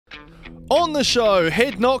On the show,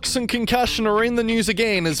 head knocks and concussion are in the news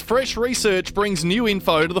again as fresh research brings new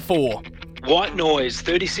info to the fore. White noise,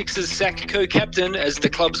 36ers sack co-captain as the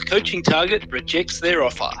club's coaching target rejects their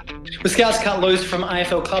offer. With Scouts cut loose from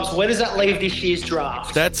AFL clubs, where does that leave this year's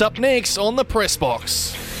draft? That's up next on the Press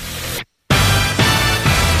Box.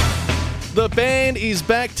 The band is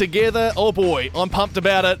back together. Oh boy, I'm pumped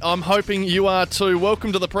about it. I'm hoping you are too.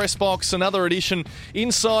 Welcome to the Press Box, another edition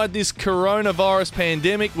inside this coronavirus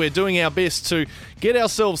pandemic. We're doing our best to get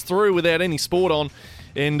ourselves through without any sport on.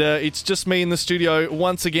 And it's just me in the studio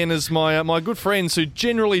once again as my good friends who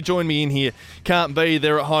generally join me in here can't be.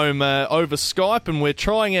 They're at home over Skype, and we're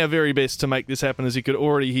trying our very best to make this happen, as you could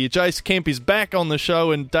already hear. Jace Kemp is back on the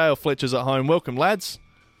show and Dale Fletcher's at home. Welcome, lads.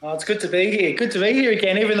 Oh, it's good to be here. Good to be here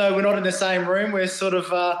again. Even though we're not in the same room, we're sort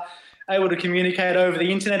of able to communicate over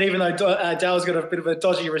the internet, even though Dale's got a bit of a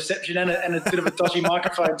dodgy reception and a bit of a dodgy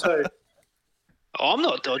microphone too. Oh, I'm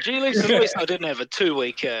not dodgy. At least I didn't have a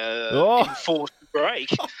 2-week enforced break.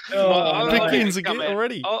 Big wins again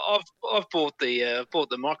already. I've bought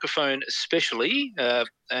the microphone especially,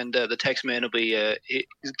 and the tax man will be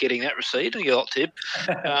getting that receipt. You got tip.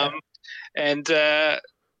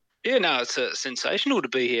 Yeah, no, it's sensational to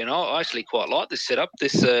be here, and I actually quite like this setup.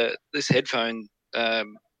 This headphone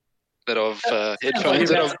that I've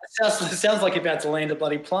sounds like you're about to land a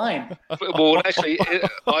bloody plane. Well, actually,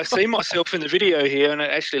 I see myself in the video here, and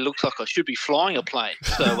it actually looks like I should be flying a plane.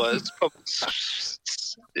 So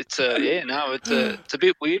it's a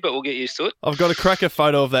bit weird, but we'll get used to it. I've got a cracker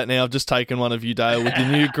photo of that now. I've just taken one of you, Dale, with your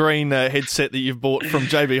new green headset that you've bought from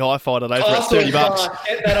JB Hi-Fi today for about $30.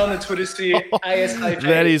 Get that on the Twitter sphere ASAP.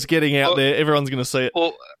 That is getting out there. Everyone's going to see it.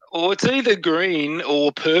 Or it's either green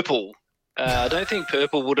or purple. I don't think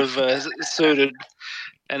purple would have suited,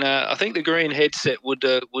 and I think the green headset would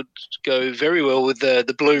go very well with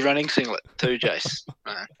the blue running singlet too, Jace.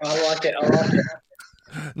 I like it.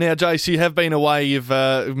 Now, Jace, you have been away. You've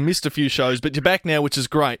missed a few shows, but you're back now, which is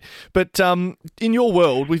great. But in your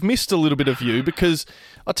world, we've missed a little bit of you because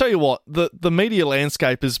I'll tell you what, the media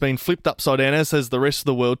landscape has been flipped upside down, as has the rest of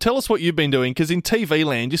the world. Tell us what you've been doing, because in TV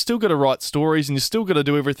land, you still got to write stories and you still got to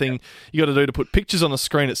do everything you got to do to put pictures on a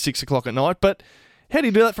screen at 6 o'clock at night. But how do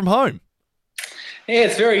you do that from home? Yeah,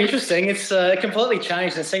 it's very interesting. It's completely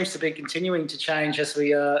changed, and it seems to be continuing to change as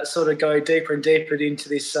we sort of go deeper and deeper into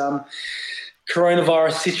this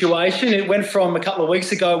coronavirus situation. It went from a couple of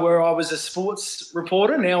weeks ago where I was a sports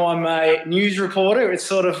reporter. Now I'm a news reporter. It's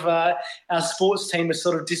sort of our sports team has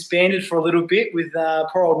sort of disbanded for a little bit with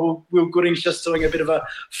poor old Will Goodings just doing a bit of a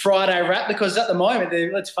Friday wrap, because at the moment,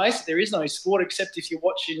 let's face it, there is no sport except if you're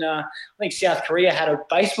watching, I think South Korea had a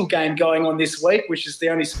baseball game going on this week, which is the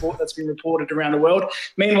only sport that's been reported around the world.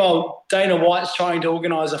 Meanwhile, Dana White's trying to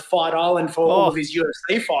organise a fight island for all of his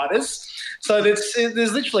UFC fighters. So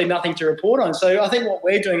there's literally nothing to report on. So I think what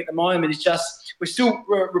we're doing at the moment is just we're still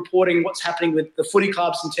reporting what's happening with the footy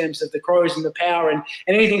clubs in terms of the Crows and the Power and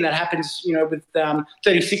anything that happens, with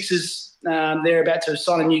 36ers. They're about to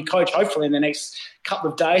sign a new coach, hopefully in the next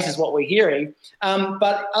couple of days is what we're hearing.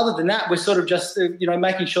 But other than that, we're sort of just,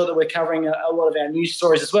 making sure that we're covering a lot of our news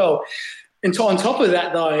stories as well. And on top of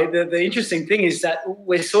that, though, the interesting thing is that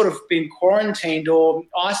we're sort of been quarantined or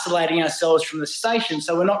isolating ourselves from the station.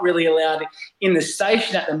 So we're not really allowed in the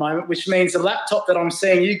station at the moment, which means the laptop that I'm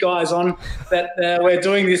seeing you guys on that we're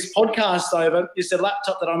doing this podcast over is the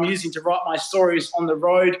laptop that I'm using to write my stories on the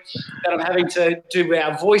road, that I'm having to do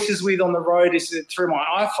our voices with on the road is through my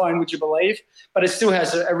iPhone, would you believe? But it still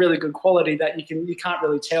has a really good quality that you can't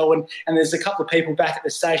really tell. And there's a couple of people back at the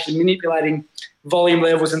station manipulating volume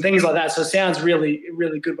levels and things like that. So it sounds really,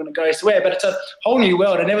 really good when it goes to air. But it's a whole new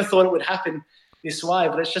world. I never thought it would happen this way.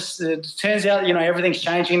 But it's just, it turns out, everything's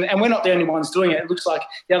changing. And we're not the only ones doing it. It looks like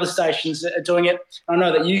the other stations are doing it. I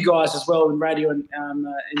know that you guys as well in radio and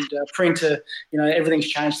print, everything's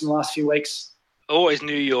changed in the last few weeks. I always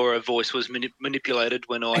knew your voice was manipulated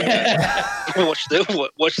when I watched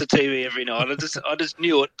the TV every night. I just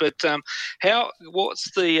knew it. But what's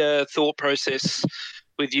the thought process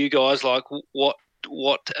with you guys? Like what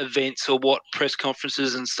events or what press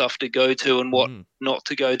conferences and stuff to go to and what not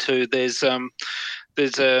to go to? There's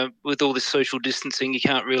with all this social distancing, you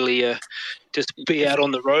can't really just be out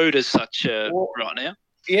on the road as such right now.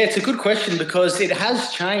 Yeah, it's a good question because it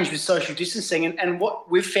has changed with social distancing, and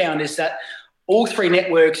what we've found is that all three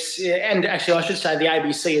networks, and actually I should say the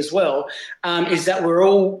ABC as well, is that we're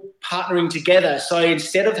all partnering together. So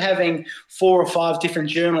instead of having 4 or 5 different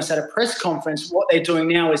journalists at a press conference, what they're doing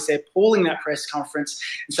now is they're pooling that press conference.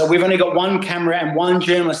 And so we've only got one camera and one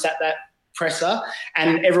journalist at that presser,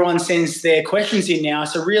 and everyone sends their questions in now.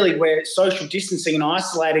 So really we're social distancing and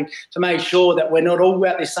isolating to make sure that we're not all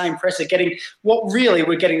at the same presser getting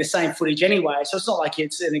we're getting the same footage anyway. So it's not like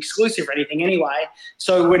it's an exclusive or anything anyway.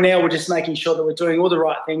 So we're just making sure that we're doing all the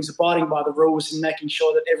right things, abiding by the rules and making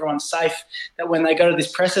sure that everyone's safe, that when they go to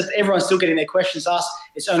this presser, everyone's still getting their questions asked.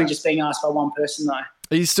 It's only just being asked by one person though.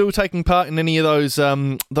 Are you still taking part in any of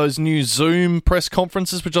those new Zoom press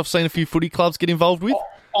conferences, which I've seen a few footy clubs get involved with?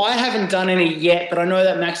 I haven't done any yet, but I know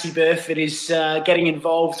that Maxi Burford is getting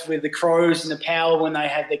involved with the Crows and the Power when they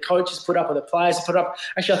have their coaches put up or the players put up.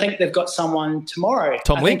 Actually, I think they've got someone tomorrow.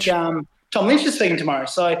 Tom Lynch? Tom Lynch is speaking tomorrow,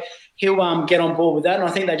 so he'll get on board with that. And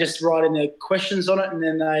I think they just write in their questions on it and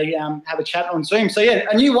then they have a chat on Zoom. So, yeah,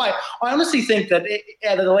 a new way. I honestly think that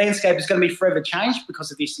the landscape is going to be forever changed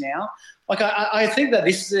because of this now. Like, I think that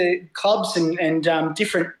this clubs and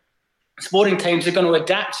different sporting teams are going to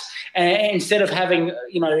adapt instead of having,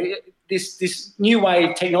 this new way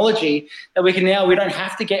of technology that we don't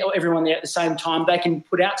have to get everyone there at the same time. They can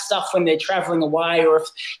put out stuff when they're travelling away, or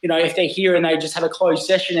if they're here and they just have a closed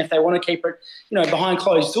session, if they want to keep it, behind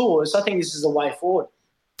closed doors. I think this is the way forward.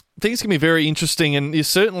 I think it's going to be very interesting, and you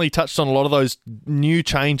certainly touched on a lot of those new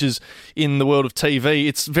changes in the world of TV.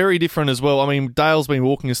 It's very different as well. I mean, Dale's been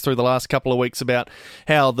walking us through the last couple of weeks about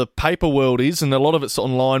how the paper world is, and a lot of it's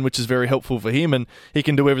online, which is very helpful for him, and he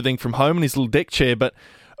can do everything from home in his little deck chair, but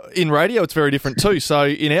in radio, it's very different too. So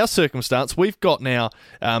in our circumstance, we've got now,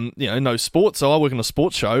 no sports. So I work on a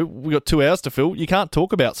sports show. We've got 2 hours to fill. You can't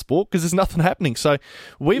talk about sport because there's nothing happening. So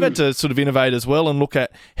we've had to sort of innovate as well and look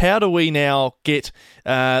at how do we now get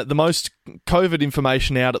the most COVID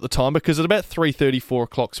information out at the time, because at about 3:30, 4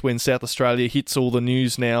 o'clock's when South Australia hits all the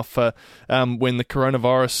news now for when the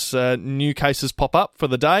coronavirus new cases pop up for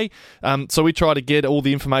the day. So we try to get all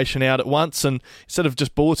the information out at once, and instead of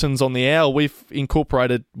just bulletins on the hour, we've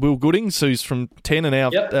incorporated Will Goodings, who's from 10 and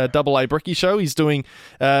our Double A Brekkie show. He's doing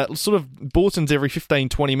sort of bulletins every 15,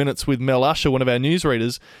 20 minutes with Mel Usher, one of our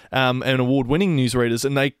newsreaders, and award-winning newsreaders,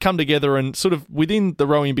 and they come together and sort of within the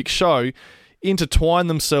Rowie and Bick show intertwine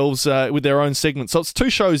themselves with their own segments. So it's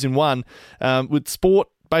 2 shows in one. With sport,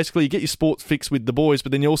 basically you get your sports fix with the boys,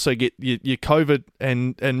 but then you also get your COVID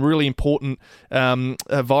and really important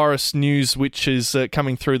virus news, which is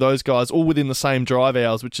coming through those guys, all within the same drive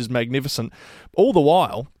hours, which is magnificent. All the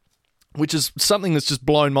while, which is something that's just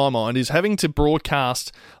blown my mind, is having to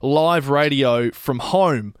broadcast live radio from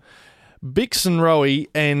home. Bix and Rowie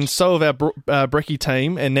and so of our Brekkie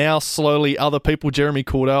team, and now slowly other people, Jeremy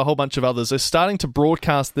Cordo, a whole bunch of others, are starting to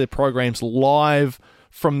broadcast their programs live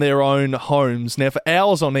from their own homes. Now, for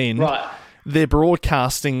hours on end, they're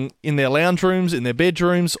broadcasting in their lounge rooms, in their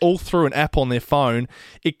bedrooms, all through an app on their phone.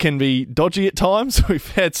 It can be dodgy at times. We've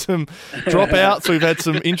had some dropouts. We've had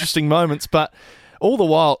some interesting moments, but all the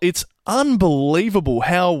while, it's unbelievable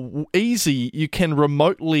how easy you can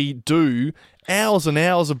remotely do hours and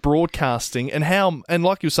hours of broadcasting, and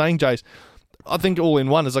like you were saying, Jace, I think all in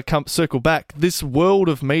one, as I circle back, this world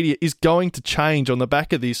of media is going to change on the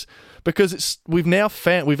back of this, because we've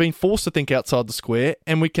been forced to think outside the square,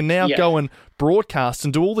 and we can now go and broadcast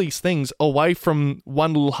and do all these things away from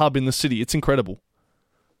one little hub in the city. It's incredible.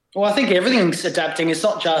 Well, I think everything's adapting. It's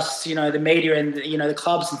not just, the media and, the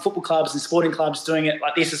clubs and football clubs and sporting clubs doing it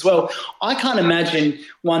like this as well. I can't imagine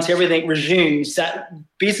once everything resumes that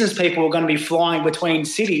business people are going to be flying between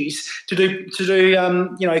cities to do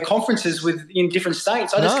conferences in different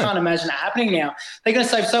states. I just can't imagine it happening now. They're going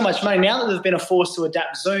to save so much money now that they've been forced to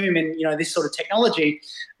adapt Zoom and, this sort of technology.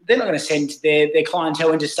 They're not going to send their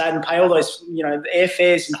clientele interstate and pay all those,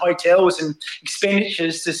 airfares and hotels and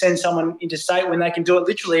expenditures to send someone interstate when they can do it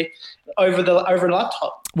literally over a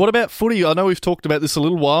laptop. What about footy? I know we've talked about this a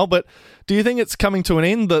little while, but do you think it's coming to an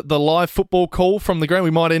end, the live football call from the ground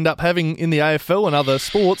we might end up having in the AFL and other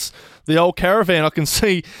sports? The old caravan, I can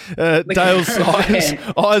see Dale's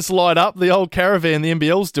eyes light up. The old caravan, the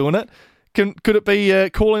NBL's doing it. Could it be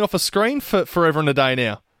calling off a screen for forever and a day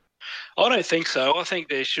now? I don't think so. I think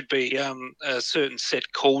there should be a certain set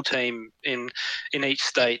call team in each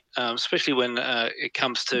state, especially when it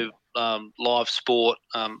comes to live sport,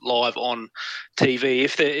 live on TV.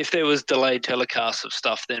 If there was delayed telecasts of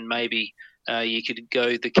stuff, then maybe you could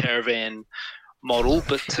go the caravan model.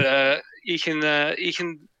 But you can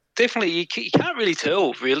definitely you can't really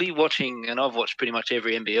tell really watching. And I've watched pretty much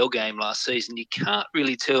every NBL game last season. You can't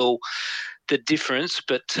really tell the difference,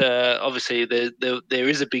 but obviously there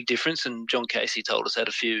is a big difference, and John Casey told us that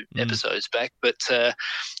a few episodes back. But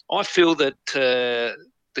I feel that the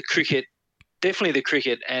cricket, definitely the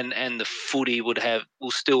cricket and the footy will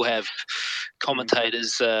still have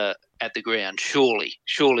commentators at the ground. Surely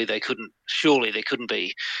there couldn't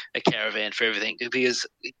be a caravan for everything, because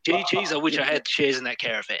geez, I wish I had shares in that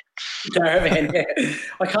caravan. Caravan, yeah.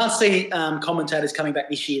 I can't see commentators coming back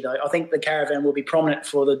this year, though. I think the caravan will be prominent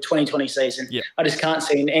for the 2020 season. Yep. I just can't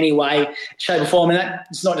see in any way, shape or form. And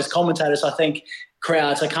it's not just commentators. I think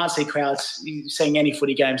crowds. I can't see crowds seeing any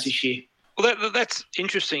footy games this year. Well, that's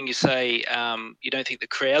interesting. You say you don't think the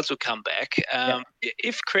crowds will come back.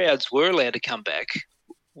 If crowds were allowed to come back,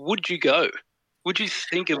 would you go? Would you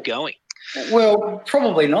think of going? Well,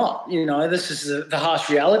 probably not. This is the harsh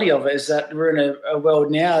reality of it, is that we're in a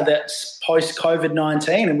world now that's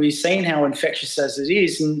post-COVID-19, and we've seen how infectious as it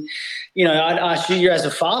is. And, I'd ask you as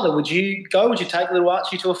a father, would you go? Would you take little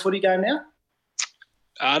Archie to a footy game now?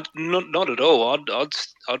 Not at all.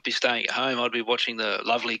 I'd be staying at home. I'd be watching the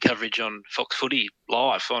lovely coverage on Fox Footy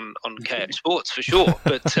live on KH Sports for sure.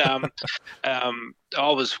 But I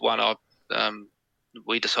was one.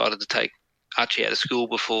 We decided to take Archie out of school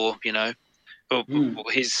before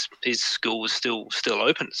his school was still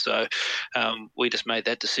open. So we just made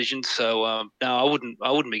that decision. So no, I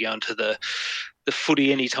wouldn't be going to the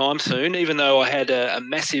footy anytime soon, even though I had a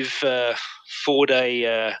massive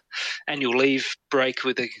 4-day annual leave break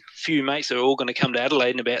with a few mates that are all going to come to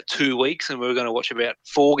Adelaide in about 2 weeks, and we were going to watch about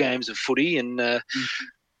 4 games of footy, and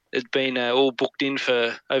it's been all booked in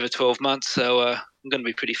for over 12 months, so I'm going to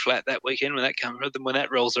be pretty flat that weekend when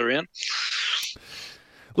that rolls around.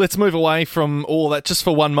 Let's move away from all that just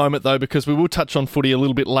for one moment, though, because we will touch on footy a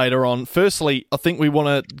little bit later on. Firstly, I think we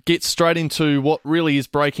want to get straight into what really is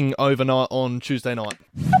breaking overnight on Tuesday night.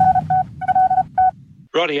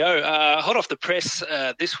 Rightio. Hot off the press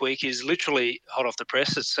this week is literally hot off the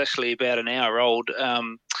press. It's actually about an hour old.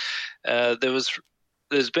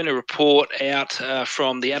 There's been a report out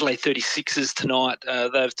from the Adelaide 36ers tonight.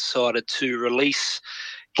 They've decided to release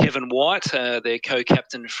Kevin White, their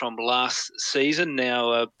co-captain from last season.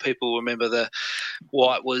 Now, people remember the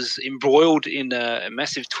White was embroiled in a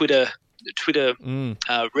massive Twitter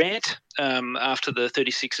rant after the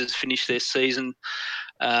 36ers finished their season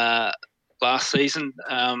last season.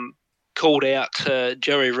 Called out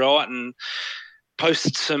Joey Wright and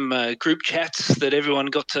posted some group chats that everyone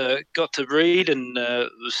got to read, and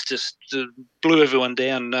it was just blew everyone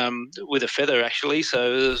down with a feather, actually.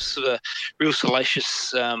 So it was real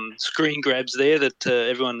salacious screen grabs there that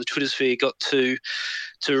everyone in the Twitter sphere got to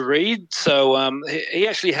read. So he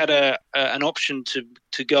actually had an option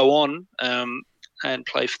to go on and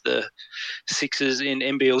play for the Sixers in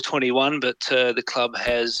NBL 21, but the club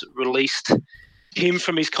has released him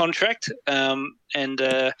from his contract, and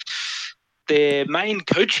their main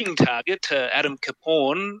coaching target, Adam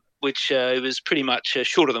Capone, which was pretty much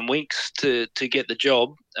shorter than winks to get the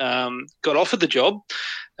job, got offered the job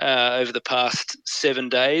over the past 7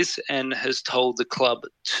 days and has told the club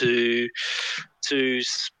to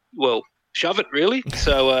shove it, really.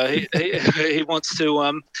 So he wants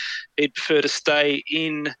to he'd prefer to stay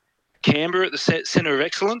in Canberra at the Centre of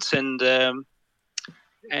Excellence and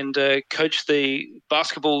coach the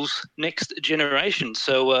basketball's next generation.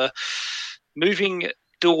 So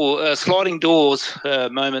sliding doors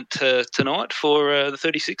moment tonight for the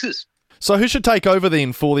 36ers. So who should take over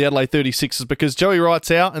then for the Adelaide 36ers? Because Joey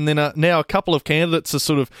Wright's out, and then now a couple of candidates are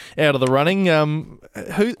sort of out of the running.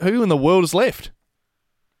 Who in the world is left?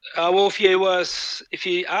 Well, if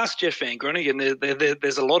you ask Jeff Van Groningen,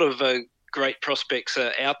 there's a lot of great prospects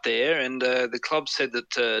out there, and the club said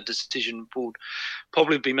that a decision would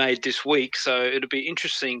probably be made this week. So it'll be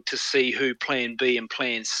interesting to see who Plan B and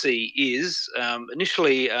Plan C is.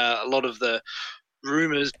 Initially, a lot of the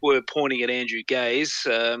rumours were pointing at Andrew Gaze.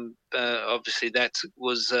 Obviously, that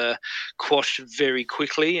was quashed very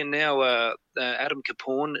quickly, and now Adam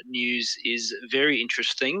Capone news is very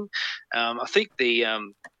interesting. I think the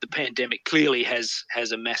pandemic clearly has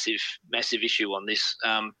a massive issue on this.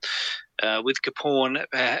 With Capone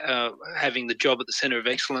having the job at the Centre of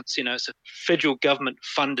Excellence, it's a federal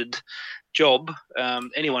government-funded job.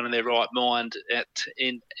 Anyone in their right mind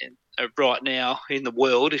right now in the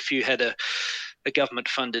world, if you had a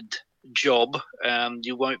government-funded job,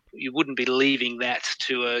 you wouldn't be leaving that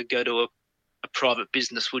to go to a private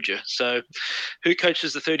business, would you? So, who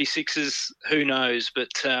coaches the 36ers? Who knows?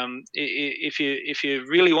 But if you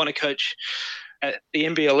really want to coach at the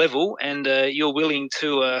NBL level and you're willing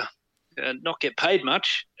to not get paid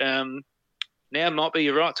much, now might be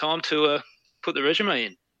your right time to put the resume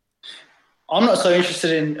in. I'm not so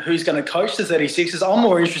interested in who's going to coach the 36ers. I'm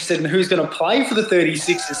more interested in who's going to play for the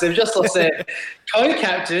 36ers. They've just lost their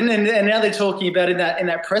co-captain, and now they're talking about in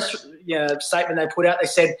that press statement they put out. They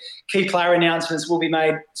said key player announcements will be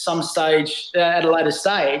made some stage at a later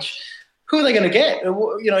stage. who are they going to get?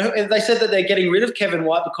 They said that they're getting rid of Kevin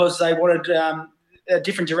White because they wanted a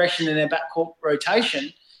different direction in their backcourt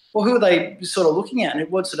rotation. Well, who are they sort of looking at, and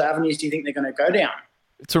what sort of avenues do you think they're going to go down?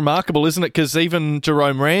 It's remarkable, isn't it? Because even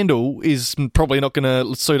Jerome Randall is probably not going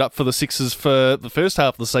to suit up for the Sixers for the first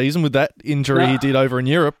half of the season with that injury he did over in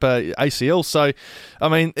Europe, ACL. So, I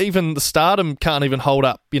mean, even the stardom can't even hold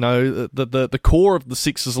up, the core of the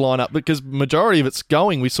Sixers lineup, because majority of it's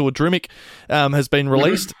going. We saw Drimmick has been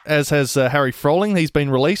released, as has Harry Froling. He's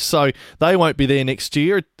been released, so they won't be there next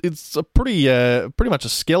year. It's a pretty much a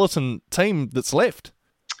skeleton team that's left.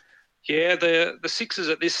 Yeah, the Sixers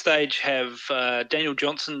at this stage have Daniel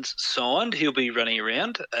Johnson's signed. He'll be running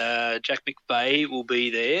around. Jack McVeigh will be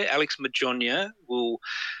there. Alex Majonia will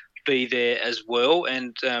be there as well.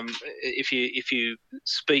 And if you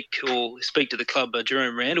speak to the club,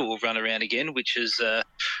 Jerome Randall will run around again, which is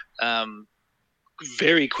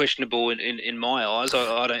very questionable in my eyes.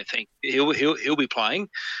 I don't think he'll be playing.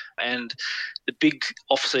 And the big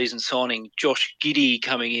off-season signing, Josh Giddey,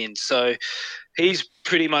 coming in. So he's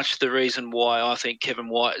pretty much the reason why I think Kevin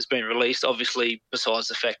White has been released. Obviously, besides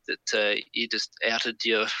the fact that you just outed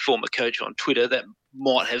your former coach on Twitter, that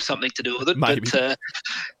might have something to do with it. Maybe. But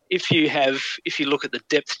if you look at the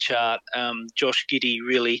depth chart, Josh Giddey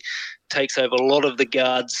really takes over a lot of the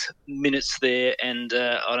guards' minutes there, and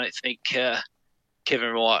I don't think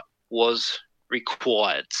Kevin White was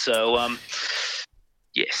required. So,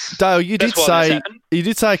 yes. Dale, you did say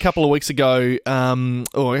a couple of weeks ago,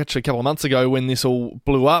 or actually a couple of months ago, when this all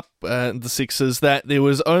blew up, the Sixers, that there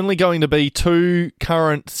was only going to be 2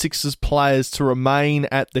 current Sixers players to remain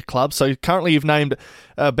at the club. So currently you've named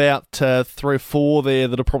about 3 or 4 there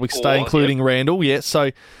that'll probably stay, including Randall. Yeah.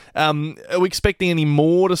 So are we expecting any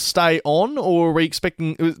more to stay on, or are we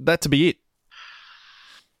expecting that to be it?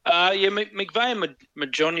 McVeigh and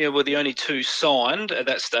Majonia were the only 2 signed at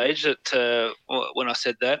that stage. When I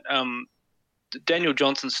said that, Daniel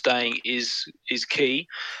Johnson staying is key.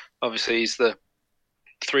 Obviously, he's the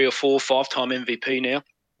 3 or 4, 5-time MVP now.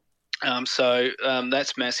 So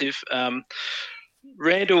that's massive.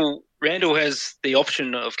 Randall has the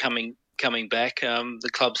option of coming back. The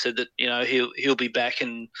club said that he'll be back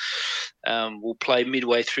and will play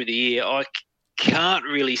midway through the year. I can't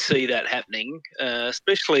really see that happening,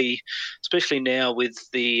 especially now with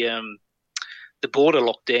the border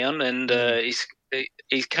lockdown, and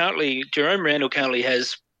Jerome Randall currently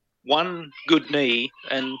has one good knee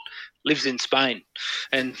and lives in Spain,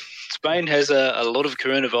 and Spain has a lot of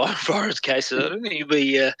coronavirus cases. I don't think it'll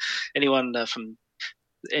be anyone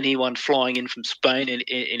flying in from Spain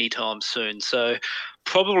anytime soon. So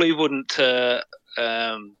probably wouldn't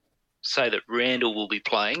say that Randall will be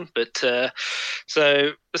playing, but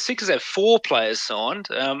so the Sixers have 4 players signed.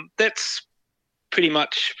 That's pretty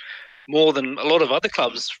much more than a lot of other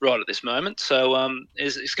clubs right at this moment. So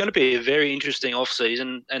it's going to be a very interesting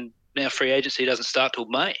off-season, and now free agency doesn't start till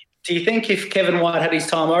May. Do you think if Kevin White had his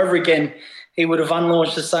time over again, he would have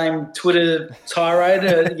unlaunched the same Twitter tirade?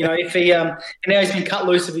 If he now he's been cut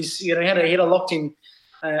loose of his, he had a locked-in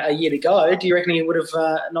a year to go. Do you reckon he would have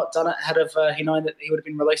not done it had he known that he would have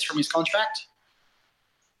been released from his contract?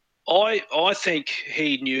 I think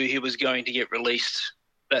he knew he was going to get released.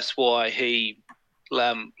 That's why he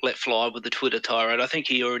let fly with the Twitter tirade. I think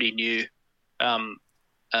he already knew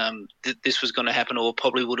that this was going to happen, or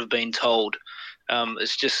probably would have been told.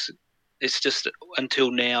 It's just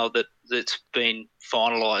until now that it's been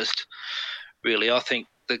finalised. Really, I think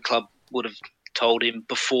the club would have told him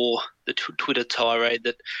before the Twitter tirade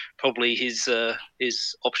that probably his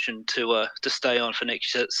option to stay on for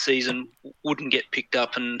next season wouldn't get picked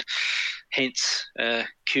up, and hence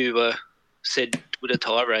Cuba said Twitter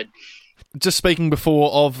tirade. Just speaking before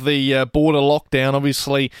of the border lockdown,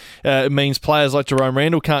 obviously it means players like Jerome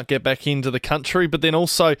Randall can't get back into the country, but then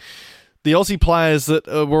also the Aussie players that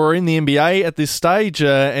were in the NBA at this stage,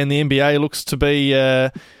 and the NBA looks to be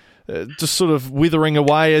just sort of withering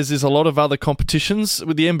away, as is a lot of other competitions,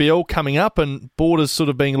 with the NBL coming up and borders sort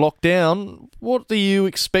of being locked down. What are you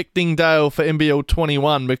expecting, Dale, for NBL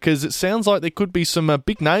 21? Because it sounds like there could be some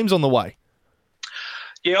big names on the way.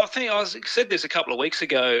 Yeah, I think I said this a couple of weeks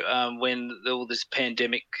ago when all this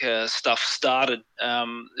pandemic stuff started.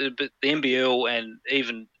 But the NBL and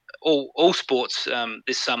even all sports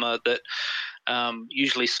this summer that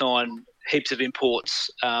usually sign heaps of imports,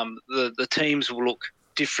 the teams will look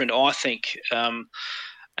different, I think.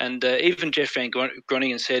 And even Jeff Van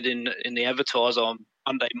Groningen said in the Advertiser on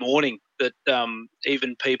Monday morning that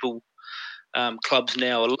even clubs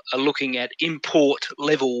now are looking at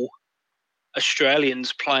import-level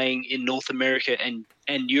Australians playing in North America and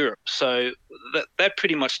Europe. So that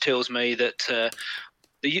pretty much tells me that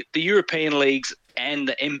the European leagues and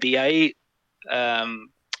the NBA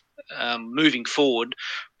moving forward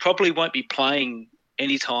probably won't be playing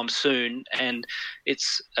anytime soon, and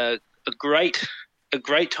it's a great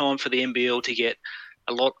time for the NBL to get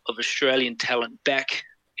a lot of Australian talent back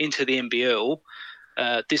into the NBL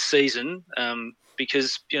this season,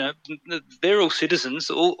 because they're all citizens.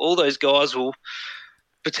 All those guys will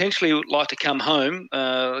potentially like to come home.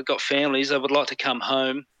 They've got families; they would like to come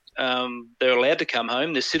home. They're allowed to come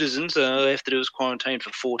home. They're citizens. All they have to do is quarantine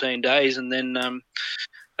for 14 days, and then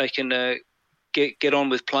they can get on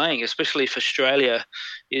with playing. Especially if Australia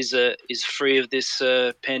is free of this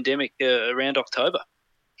pandemic around October.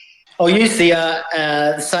 I'll use the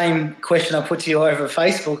same question I put to you over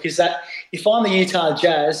Facebook, is that if I'm the Utah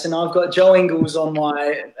Jazz and I've got Joe Ingles on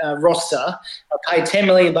my roster, I pay $10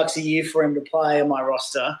 million a year for him to play on my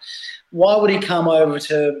roster, why would he come over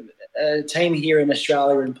to a team here in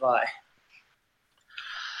Australia and play?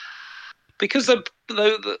 Because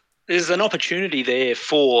there's an opportunity there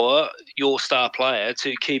for your star player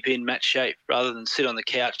to keep in match shape rather than sit on the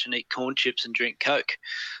couch and eat corn chips and drink Coke.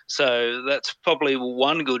 So that's probably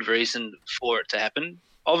one good reason for it to happen.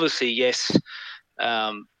 Obviously, yes,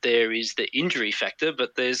 there is the injury factor,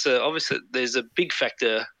 but there's a big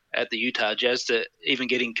factor at the Utah Jazz to even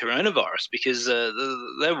getting coronavirus, because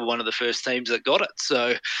they were one of the first teams that got it.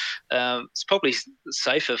 So it's probably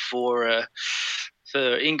safer for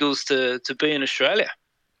Ingles to be in Australia.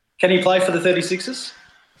 Can he play for the 36ers?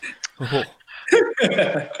 I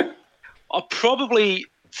probably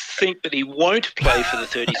think that he won't play for the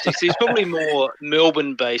 36ers. He's probably more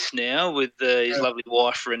Melbourne-based now with his lovely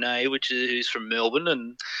wife, Renee, who's from Melbourne,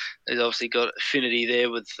 and he's obviously got affinity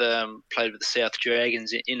there with played with the South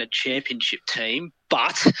Dragons in a championship team.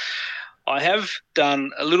 But I have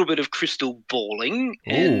done a little bit of crystal balling,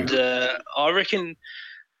 and I reckon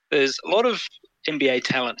there's a lot of NBA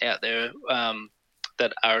talent out there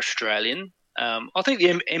that are Australian. I think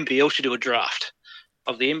the NBL should do a draft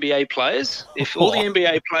of the NBA players. If all the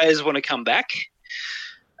NBA players want to come back,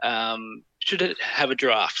 should have a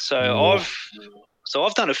draft. So I've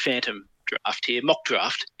done a phantom draft here, mock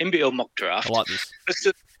draft, NBL mock draft. I like this.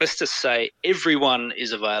 Let's just say everyone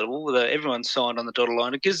is available. Everyone's signed on the dotted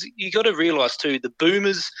line, because you got to realise too, the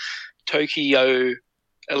Boomers Tokyo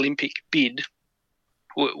Olympic bid.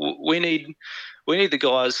 We need the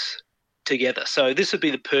guys together. So this would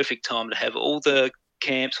be the perfect time to have all the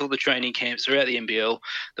camps, all the training camps throughout the NBL.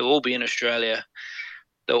 They'll all be in Australia.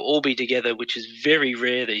 They'll all be together, which is very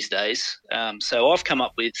rare these days. So I've come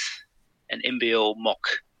up with an NBL mock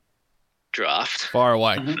draft. Far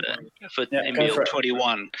away. For NBL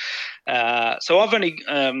 21. So I've only,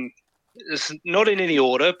 it's not in any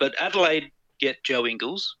order, but Adelaide get Joe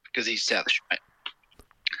Ingles because he's South Australian.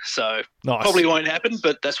 So nice. Probably won't happen,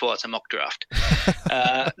 but that's why it's a mock draft.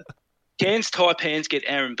 Cairns Taipans get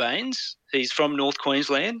Aaron Baines. He's from North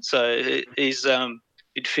Queensland, so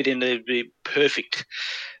he'd fit in to be perfect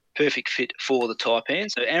fit for the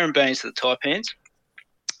Taipans. So Aaron Baines to the Taipans.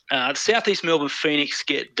 The Southeast Melbourne Phoenix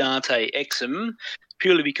get Dante Exum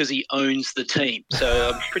purely because he owns the team.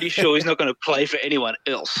 So I'm pretty sure he's not going to play for anyone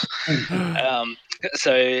else.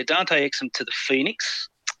 So Dante Exum to the Phoenix.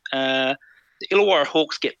 The Illawarra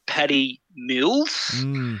Hawks get Paddy Mills.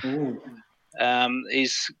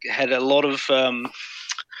 He's had a lot of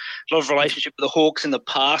relationship with the Hawks in the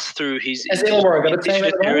past through his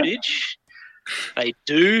heritage. They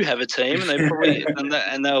do have a team, and they probably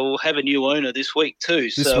and they'll have a new owner this week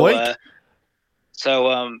too.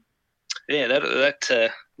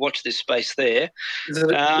 Watch this space there. Is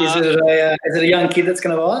it a young kid that's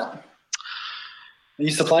going to buy it? He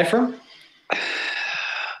used to play for him.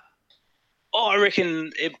 I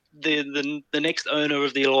reckon the next owner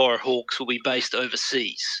of the Illawarra Hawks will be based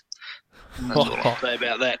overseas. That's what I'll say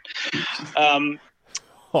about that.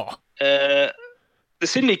 The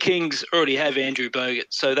Sydney Kings already have Andrew Bogut,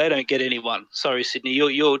 so they don't get anyone. Sorry, Sydney,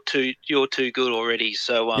 you're too good already.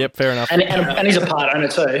 So yep, fair enough. And he's a part owner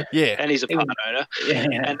too. Yeah, and he's a part owner.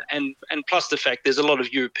 Yeah. And plus the fact there's a lot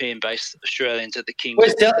of European-based Australians at the Kings.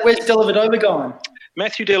 Where's Dellavedova going?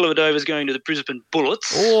 Matthew Dellavedova is going to the Brisbane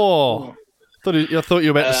Bullets. Oh. I thought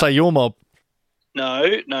you were about to say your mob.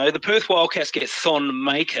 No. The Perth Wildcats get Thon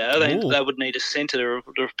Maker. They would need a centre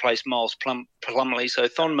to replace Miles Plumley. So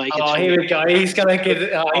Thon Maker. Oh, here we go. He's going to get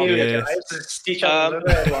it. Here we go. It's a stitch up.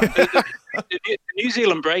 The New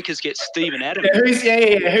Zealand Breakers get Stephen Adams. Who's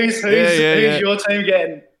your team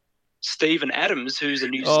getting? Stephen Adams, who's a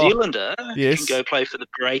New Zealander, can go play for the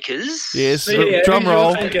Breakers. Yes, drum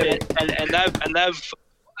roll. And they've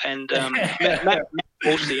And Matt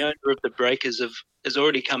Walsh, the owner of the Breakers, has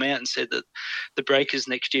already come out and said that the Breakers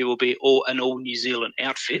next year will be an all New Zealand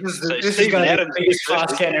outfit. This is going to be the biggest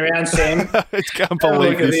fast turnaround, Sam. I can't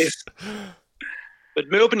believe this. But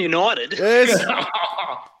Melbourne United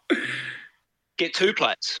get 2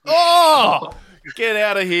 players. Oh, get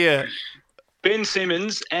out of here. Ben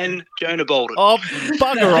Simmons and Jonah Bolden. Oh,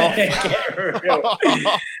 bugger off.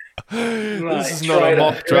 This is not a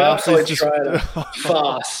mock draft. It's just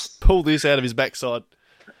fast. Pull this out of his backside.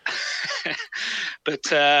 But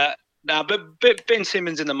Ben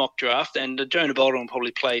Simmons in the mock draft, and Jonah Bolden will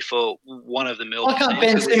probably play for one of the Melbourne. Why can't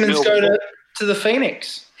Ben Simmons go to the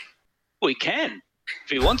Phoenix? Well, he can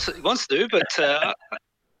if he wants to, but I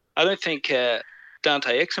don't think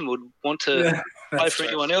Dante Exum would want to play for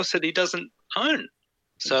anyone else that he doesn't own.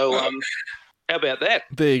 So how about that?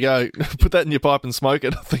 There you go. Put that in your pipe and smoke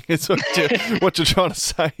it. I think that's what you're trying to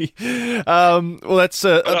say. Well, that's.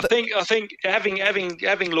 But I think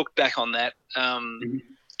having looked back on that,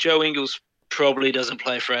 Joe Ingles probably doesn't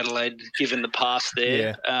play for Adelaide given the past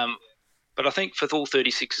there. Yeah. But I think for all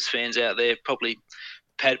 36ers fans out there, probably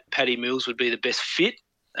Paddy Mills would be the best fit.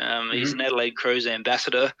 He's an Adelaide Crows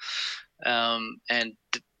ambassador, and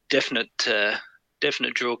definite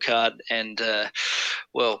draw card, and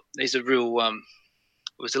he's a real.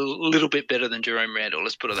 Was a little bit better than Jerome Randall,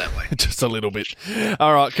 let's put it that way. Just a little bit.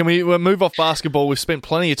 All right, can we move off basketball? We've spent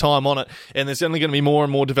plenty of time on it, and there's only going to be more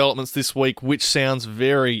and more developments this week, which sounds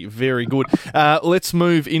very, very good. Let's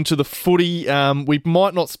move into the footy. We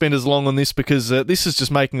might not spend as long on this because this is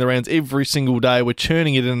just making the rounds every single day. We're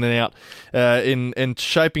churning it in and out and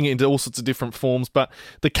shaping it into all sorts of different forms. But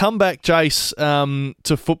the comeback, Jace,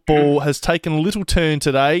 to football has taken a little turn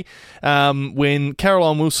today when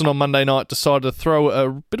Caroline Wilson on Monday night decided to throw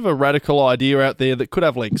a bit of a radical idea out there that could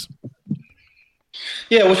have legs.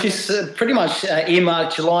 Yeah, well, she's pretty much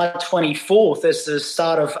earmarked July 24th as the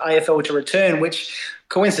start of AFL to return, which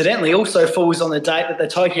coincidentally also falls on the date that the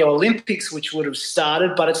Tokyo Olympics, which would have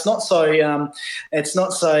started, but it's not so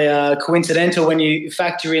coincidental when you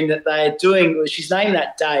factor in that they're doing. She's named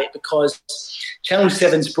that date because Channel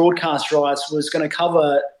 7's broadcast rights was going to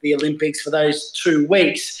cover the Olympics for those 2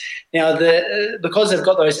 weeks. Now, because they've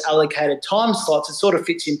got those allocated time slots, it sort of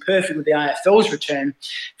fits in perfect with the AFL's return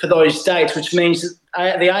for those dates, which means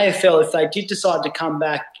that the AFL, if they did decide to come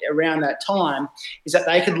back around that time, is that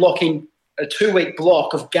they could lock in a 2-week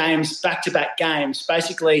block of games, back-to-back games.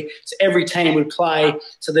 Basically, so every team would play.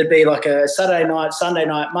 So there'd be like a Saturday night, Sunday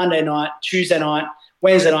night, Monday night, Tuesday night,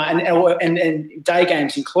 Wednesday night, and day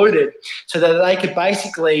games included, so that they could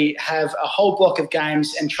basically have a whole block of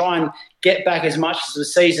games and try and get back as much of the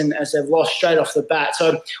season as they've lost straight off the bat.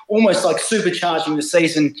 So almost like supercharging the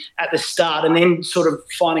season at the start and then sort of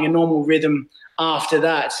finding a normal rhythm after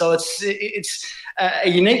that. So it's a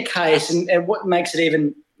unique case, and what makes it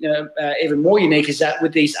even more unique is that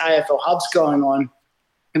with these AFL hubs going on,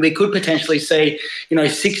 and we could potentially see,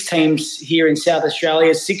 6 teams here in South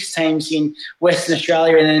Australia, 6 teams in Western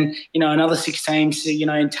Australia, and then, another 6 teams, in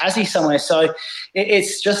Tassie somewhere. So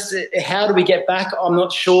it's just, how do we get back? I'm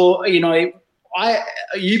not sure. You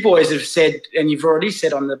boys have said, and you've already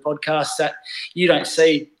said on the podcast, that you don't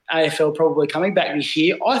see AFL probably coming back this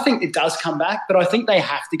year. I think it does come back, but I think they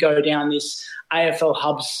have to go down this AFL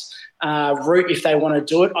hubs route if they want to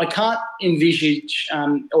do it. I can't envisage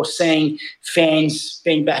or seeing fans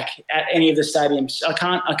being back at any of the stadiums. I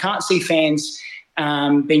can't see fans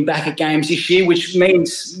being back at games this year, which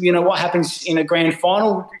means what happens in a grand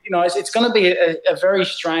final. It's going to be a very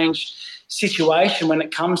strange situation when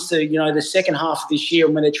it comes to the second half of this year,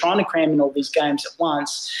 and when they're trying to cram in all these games at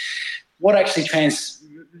once. What actually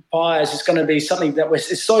transpires is going to be something that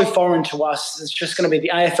is so foreign to us. It's just going to be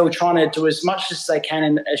the AFL trying to do as much as they can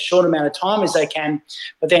in a short amount of time as they can,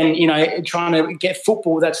 but then, trying to get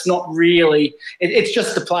football that's not really – it's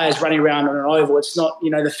just the players running around on an oval. It's not,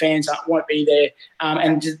 the fans won't be there,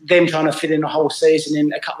 and them trying to fit in a whole season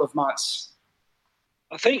in a couple of months.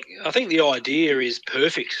 I think the idea is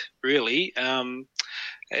perfect, really.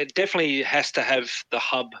 It definitely has to have the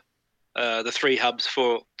hub – the 3 hubs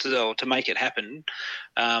to make it happen,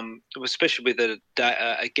 especially with a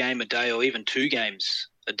game a day or even 2 games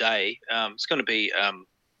a day. It's going to be, a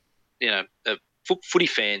footy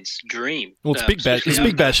fan's dream. Well, it's Big Bash. It's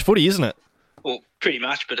Big Bash footy, isn't it? Well, pretty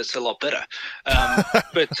much, but it's a lot better.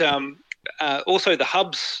 But also the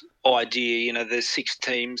hubs idea. There's 6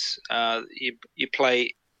 teams. You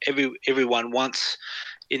play everyone once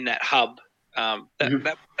in that hub.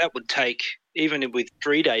 That would take, even with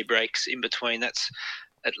 3-day breaks in between, that's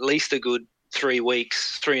at least a good 3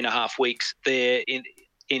 weeks, 3.5 weeks there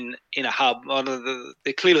in a hub.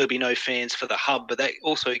 There clearly be no fans for the hub, but that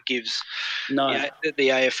also gives the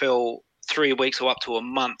AFL 3 weeks or up to a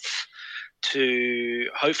month to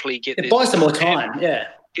hopefully get it buys them more time.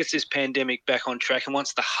 Gets this pandemic back on track, and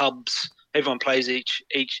once the hubs, everyone plays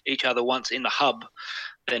each other once in the hub,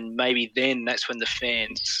 then that's when the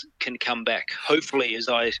fans can come back. Hopefully, as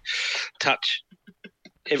I touch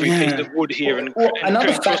every piece of wood here,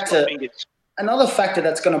 Another factor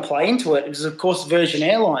that's going to play into it is, of course, Virgin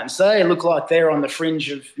Airlines. They look like they're on the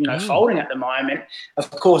fringe of, folding at the moment.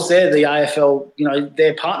 Of course, they're the AFL,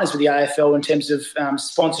 they're partners with the AFL in terms of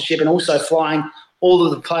sponsorship and also flying all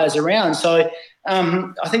of the players around. So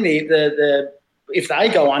I think the if they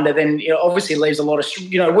go under, then obviously leaves a lot of,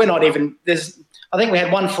 we're not even, I think we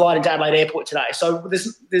had one flight into Adelaide Airport today. So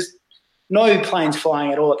there's no planes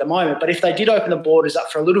flying at all at the moment. But if they did open the borders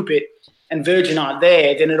up for a little bit, and Virgin aren't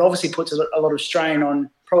there, then it obviously puts a lot of strain on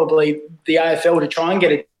probably the AFL to try and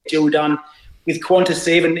get a deal done with Qantas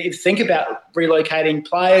to even think about relocating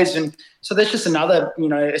players. And so there's just another,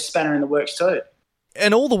 a spanner in the works too.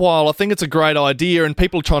 And all the while, I think it's a great idea and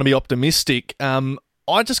people are trying to be optimistic.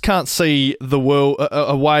 I just can't see the world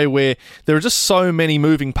a way where there are just so many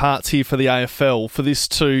moving parts here for the AFL for this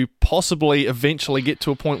to possibly eventually get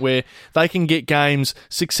to a point where they can get games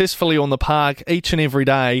successfully on the park each and every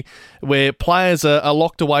day, where players are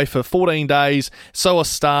locked away for 14 days, so are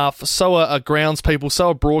staff, so are grounds people, so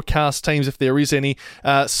are broadcast teams if there is any,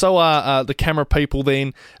 so are the camera people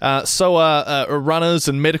then, so are runners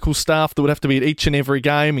and medical staff that would have to be at each and every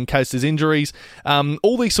game in case there's injuries,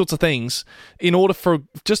 all these sorts of things in order for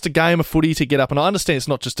just a game of footy to get up. And I understand it's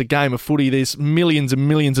not just a game of footy, there's millions and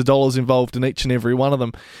millions of dollars involved in each and every one of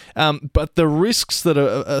them, but the risks that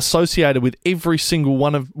are associated with every single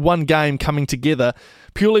one game coming together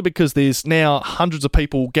purely because there's now hundreds of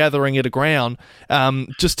people gathering at a ground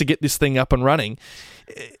just to get this thing up and running.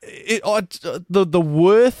 The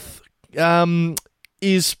worth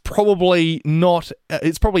is probably not.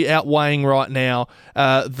 It's probably outweighing right now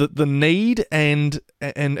the need and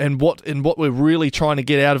what we're really trying to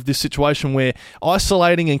get out of this situation, where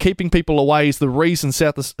isolating and keeping people away is the reason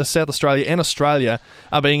South Australia and Australia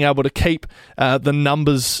are being able to keep the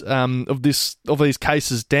numbers of these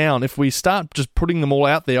cases down. If we start just putting them all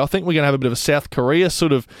out there, I think we're going to have a bit of a South Korea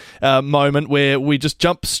sort of moment where we just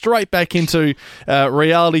jump straight back into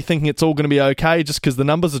reality, thinking it's all going to be okay just because the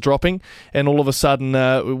numbers are dropping, and all of a sudden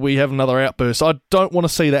we have another outburst. I don't want to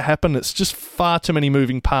see that happen. It's just far too many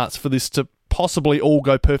moving parts for this to possibly all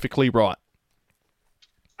go perfectly right.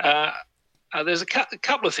 There's a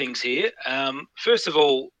couple of things here. First of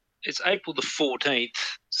all, it's April the 14th,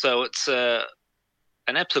 so it's an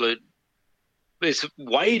absolute. It's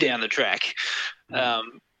way down the track.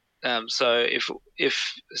 So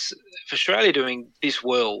if Australia doing this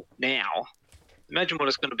well now, imagine what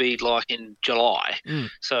it's going to be like in July.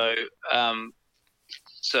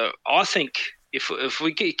 So I think if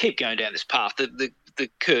we keep going down this path, the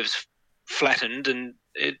curve's flattened and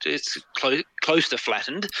it's close to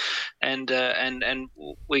flattened, and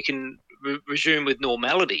we can resume with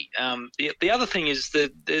normality. The other thing is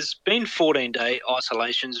that there's been 14-day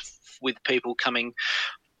isolations with people coming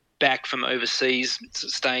back from overseas,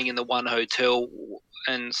 staying in the one hotel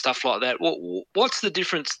and stuff like that. What's the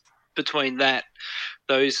difference between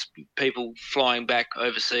those people flying back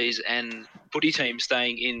overseas and footy teams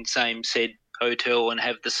staying in same said hotel and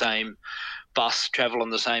have the same bus, travel on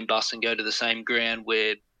the same bus and go to the same ground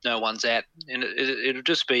where no one's at? And it'll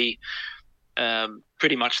just be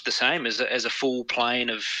pretty much the same as a full plane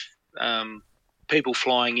of people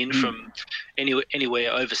flying in from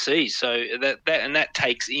anywhere overseas. So that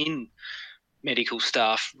takes in medical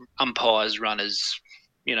staff, umpires, runners,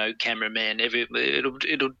 cameraman.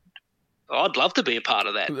 I'd love to be a part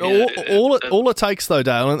of that. All it takes, though,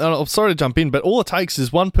 Dale, and I'm sorry to jump in, but all it takes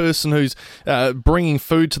is one person who's bringing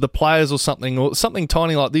food to the players or something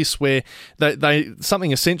tiny like this, where they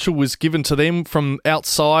something essential was given to them from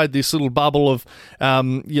outside this little bubble of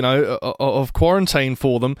of quarantine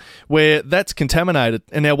for them, where that's contaminated,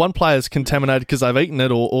 and now one player's contaminated because they've eaten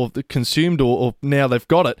it or consumed or now they've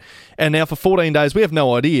got it, and now for 14 days we have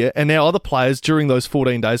no idea, and now other players during those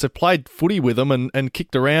 14 days have played footy with them and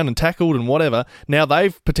kicked around and tackled and whatever. Now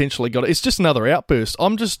they've potentially got it. It's just another outburst.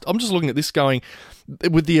 I'm just looking at this going,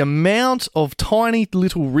 with the amount of tiny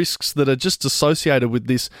little risks that are just associated with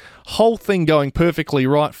this whole thing going perfectly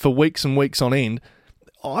right for weeks and weeks on end,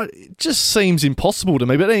 it just seems impossible to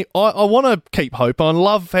me. But anyway, I want to keep hope. I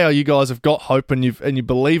love how you guys have got hope and you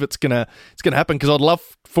believe it's gonna happen, because I'd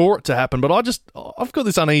love for it to happen. But I've got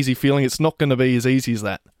this uneasy feeling it's not going to be as easy as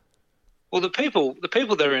that. Well, the people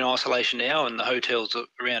that are in isolation now in the hotels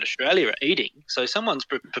around Australia are eating, so someone's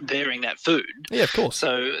preparing that food. Yeah, of course.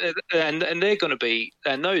 So and they're going to be,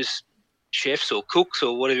 and those chefs or cooks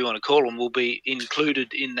or whatever you want to call them will be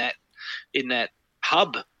included in that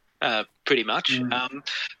hub, pretty much.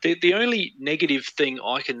 The only negative thing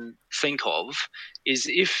I can think of is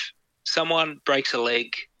if someone breaks a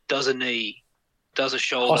leg, does a knee, does a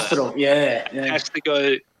shoulder, hospital, has to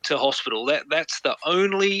go to hospital. That's the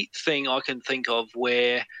only thing I can think of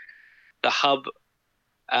where the hub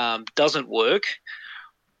doesn't work.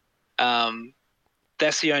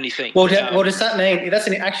 That's the only thing. Well, does that mean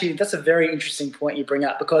that's a very interesting point you bring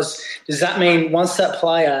up, because does that mean once that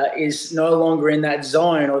player is no longer in that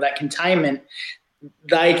zone or that containment,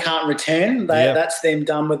 they can't return? That's them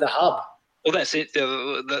done with the hub. Well, that's it.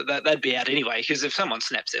 That'd be out anyway, because if someone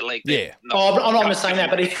snaps their leg, I'm not saying that,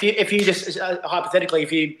 but if you just hypothetically,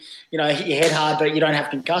 if you hit your head hard but you don't have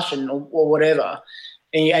concussion or whatever,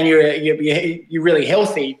 and you're really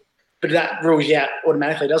healthy, but that rules you out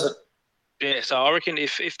automatically, does it? Yeah. So I reckon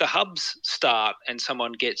if the hubs start and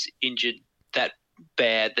someone gets injured that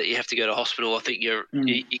bad that you have to go to hospital, I think you're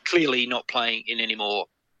clearly not playing in any more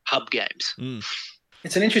hub games.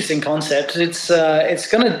 It's an interesting concept. It's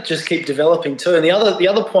going to just keep developing too. And the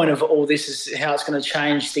other point of all this is how it's going to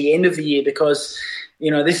change the end of the year, because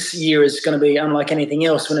this year is going to be unlike anything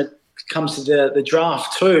else when it comes to the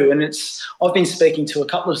draft too. And I've been speaking to a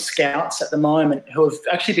couple of scouts at the moment who have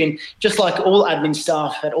actually been, just like all admin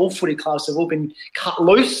staff at all footy clubs, have all been cut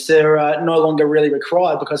loose. They're no longer really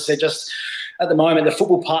required because they're just, at the moment, the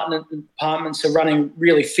football departments are running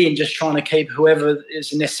really thin, just trying to keep whoever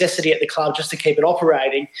is a necessity at the club just to keep it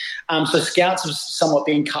operating. So scouts have somewhat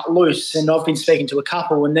been cut loose, and I've been speaking to a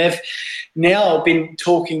couple, and they've now been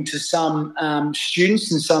talking to some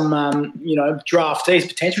students and some draftees,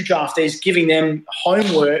 potential draftees, giving them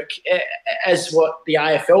homework as what the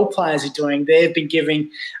AFL players are doing. They've been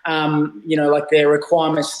giving like their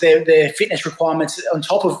requirements, their fitness requirements on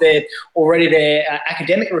top of their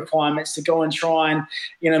academic requirements, to go and try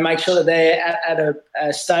and make sure that they're at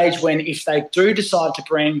a stage when, if they do decide to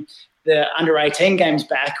bring the under 18 games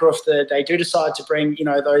back, or if they do decide to bring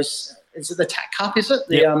those, is it the TAC Cup, is it?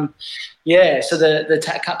 So the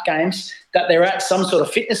TAC Cup games, that they're at some sort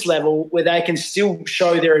of fitness level where they can still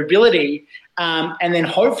show their ability, and then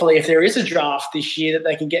hopefully if there is a draft this year, that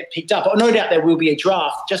they can get picked up. No doubt there will be a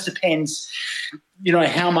draft, just depends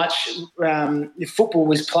how much football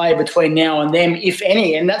was played between now and then, if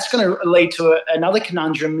any. And that's going to lead to another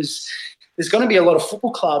conundrum, is there's going to be a lot of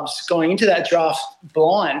football clubs going into that draft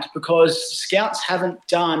blind, because scouts haven't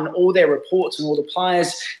done all their reports on all the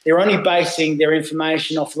players. They're only basing their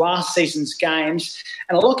information off last season's games,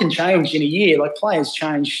 and a lot can change in a year. Like, players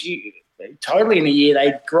change totally in a year.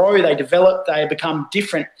 They grow, they develop, they become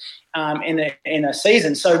different in a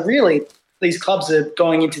season. So really, these clubs are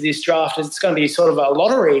going into this draft as it's going to be sort of a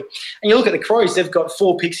lottery. And you look at the Crows; they've got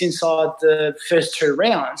 4 picks inside the first 2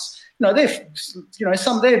 rounds.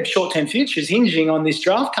 Their short-term futures hinging on this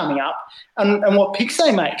draft coming up and what picks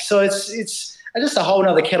they make. So it's just a whole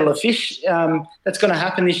other kettle of fish that's going to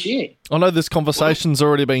happen this year. I know this conversation's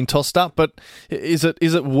already been tossed up, but is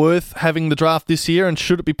it worth having the draft this year, and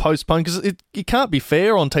should it be postponed? Because it can't be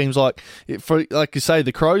fair on teams like you say,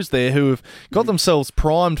 the Crows there, who have got themselves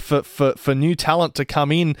primed for new talent to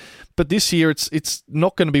come in, but this year it's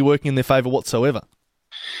not going to be working in their favour whatsoever.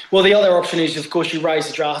 Well, the other option is, of course, you raise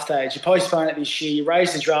the draft age. You postpone it this year. You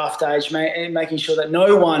raise the draft age, making sure that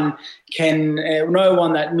no one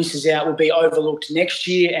that misses out will be overlooked next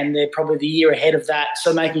year, and they're probably the year ahead of that.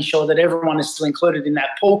 So making sure that everyone is still included in that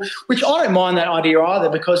pool, which I don't mind that idea either,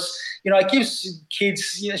 because it gives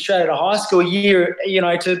kids straight out of high school a year,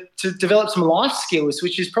 to develop some life skills,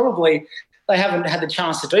 which is probably they haven't had the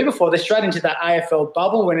chance to do before. They're straight into that AFL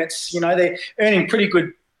bubble when it's they're earning pretty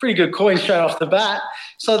good coin straight off the bat.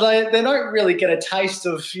 So they don't really get a taste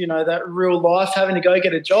of, that real life, having to go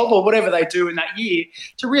get a job or whatever they do in that year,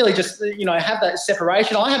 to really just, have that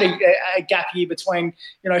separation. I had a gap year between,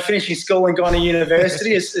 finishing school and going to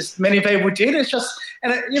university, as many people did. It's just,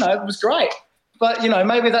 and it was great. But,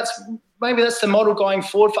 maybe that's the model going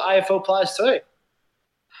forward for AFL players too.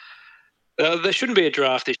 There shouldn't be a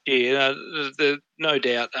draft this year, no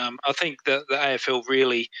doubt. I think that the AFL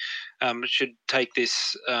really should take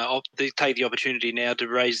this, take the opportunity now to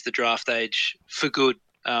raise the draft age for good.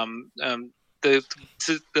 The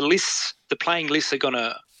lists, the playing lists are going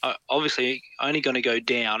to obviously only going to go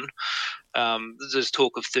down. There's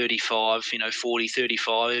talk of 35, 40,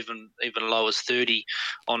 35, even low as 30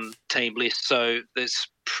 on team lists. So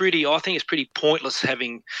I think it's pretty pointless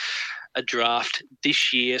having a draft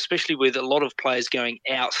this year, especially with a lot of players going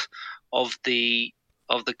out of the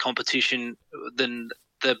competition than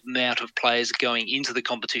the amount of players going into the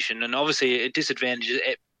competition, and obviously it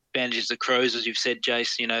advantages the Crows, as you've said,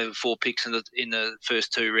 Jace. 4 picks in the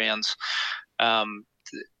first 2 rounds.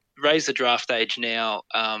 Raise the draft age now.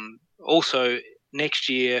 Also next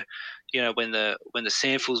year, when the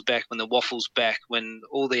Samfield's back, when the Waffle's back, when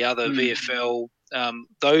all the other VFL,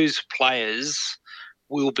 those players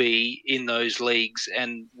will be in those leagues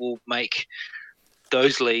and will make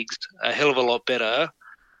those leagues a hell of a lot better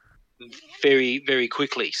very, very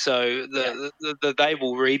quickly. So they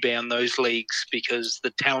will rebound those leagues because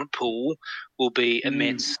the talent pool will be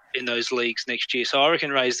immense in those leagues next year. So I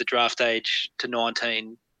reckon raise the draft age to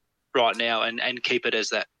 19 right now and keep it as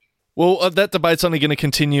that. Well, that debate's only going to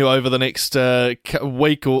continue over the next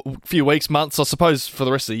week or few weeks, months, I suppose, for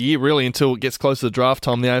the rest of the year, really, until it gets close to the draft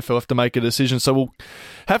time. The AFL have to make a decision. So we'll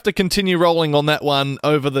have to continue rolling on that one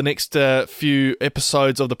over the next few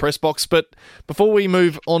episodes of the Press Box. But before we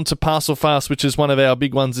move on to Pass or Fast, which is one of our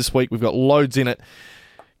big ones this week, we've got loads in it.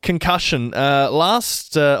 Concussion.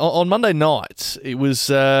 On Monday night, it was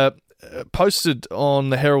posted on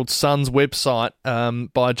the Herald Sun's website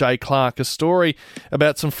by Jay Clark, a story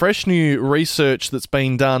about some fresh new research that's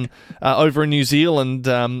been done over in New Zealand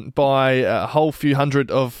by a whole few hundred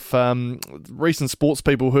of recent sports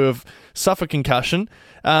people who have suffered concussion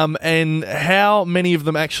and how many of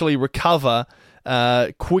them actually recover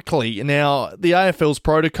quickly. Now, the AFL's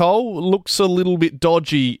protocol looks a little bit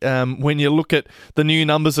dodgy when you look at the new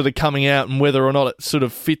numbers that are coming out and whether or not it sort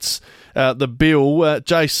of fits the bill.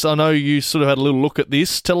 Jace, I know you sort of had a little look at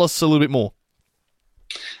this. Tell us a little bit more.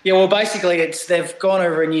 Yeah, well, basically, they've gone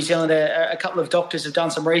over in New Zealand. A couple of doctors have done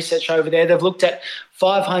some research over there. They've looked at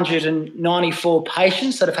 594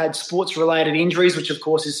 patients that have had sports-related injuries, which, of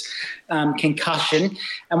course, is concussion.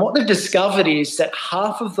 And what they've discovered is that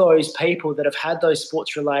half of those people that have had those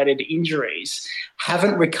sports-related injuries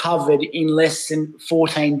haven't recovered in less than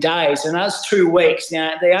 14 days, and that's 2 weeks.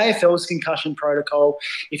 Now, the AFL's concussion protocol,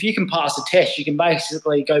 if you can pass the test, you can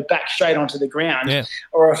basically go back straight onto the ground. Yeah.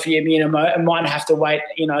 Or if you might have to wait,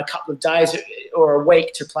 a couple of days or a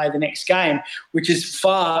week to play the next game, which is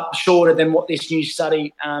far shorter than what this new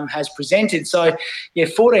study has presented. So,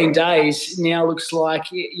 14 days now looks like,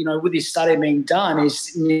 with this study being done,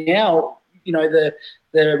 is now,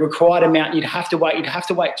 the required amount you'd have to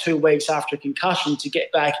wait 2 weeks after a concussion to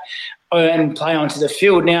get back and play onto the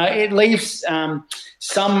field. Now, it leaves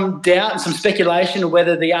some doubt and some speculation of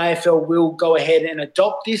whether the AFL will go ahead and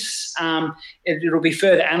adopt this. It'll be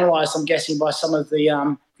further analysed, I'm guessing, by some of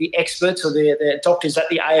the experts or the doctors at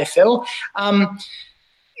the AFL.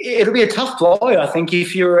 It'll be a tough blow, I think,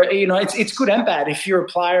 if you're, it's good and bad. If you're a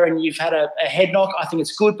player and you've had a head knock, I think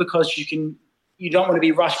it's good because you don't want to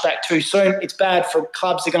be rushed back too soon. It's bad for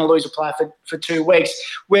clubs that are going to lose a player for 2 weeks.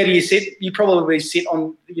 Where do you sit? You probably sit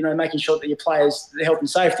on, making sure that your players' health and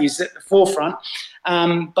safety is at the forefront.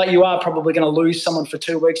 But you are probably going to lose someone for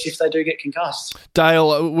 2 weeks if they do get concussed.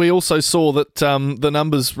 Dale, we also saw that the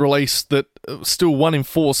numbers released that still 1 in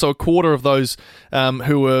 4, so a quarter of those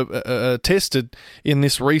who were tested in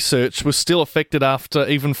this research were still affected after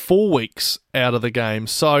even 4 weeks out of the game.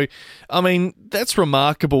 So, I mean, that's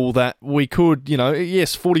remarkable that we could,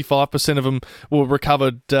 yes, 45% of them were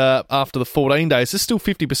recovered after the 14 days. There's still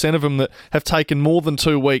 50% of them that have taken more than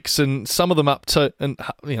 2 weeks, and some of them up to,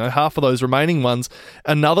 half of those remaining ones,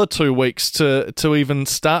 another 2 weeks to even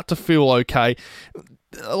start to feel okay.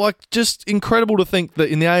 Like, just incredible to think that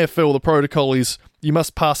in the AFL, the protocol is you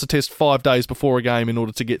must pass a test 5 days before a game in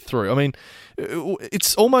order to get through. I mean,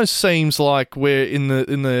 it almost seems like we're in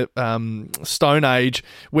the Stone Age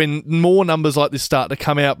when more numbers like this start to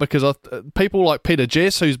come out, because people like Peter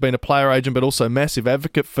Jess, who's been a player agent but also a massive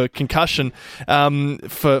advocate for concussion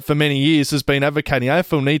for many years, has been advocating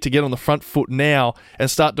AFL need to get on the front foot now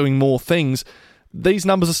and start doing more things. These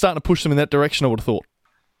numbers are starting to push them in that direction, I would have thought.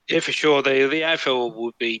 Yeah, for sure. The AFL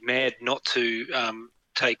would be mad not to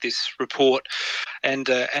take this report and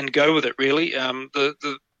go with it. Really,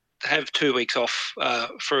 have 2 weeks off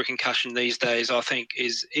for a concussion these days, I think,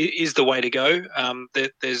 is the way to go.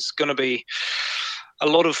 There's going to be a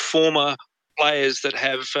lot of former players that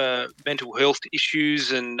have mental health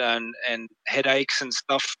issues and headaches and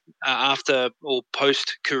stuff after or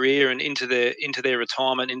post career and into their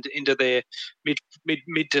retirement, into their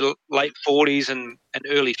mid to late 40s and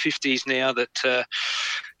early 50s now, that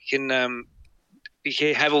can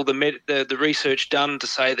have all the research done to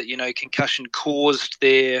say that concussion caused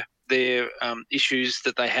their issues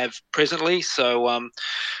that they have presently. So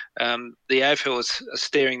the AFL is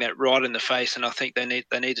staring that right in the face, and I think they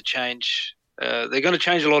need to change they're going to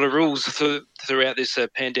change a lot of rules throughout this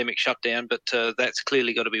pandemic shutdown, but that's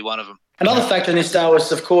clearly got to be one of them. Another factor in this, Dale,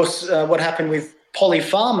 was, of course, what happened with Polly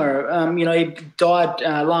Farmer. He died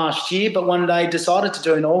last year, but one day decided to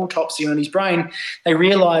do an autopsy on his brain. They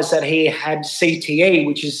realised that he had CTE,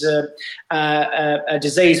 which is a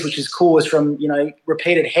disease which is caused from,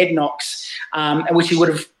 repeated head knocks, and which he would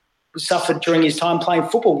have suffered during his time playing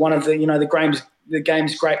football, one of the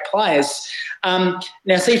game's great players. Now,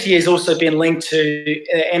 CTE has also been linked to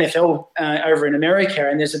NFL over in America,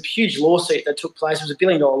 and there's a huge lawsuit that took place. It was $1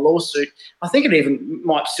 billion lawsuit. I think it even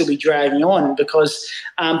might still be dragging on because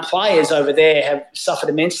players over there have suffered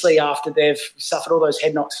immensely after they've suffered all those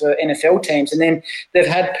head knocks for NFL teams, and then they've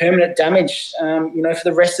had permanent damage, for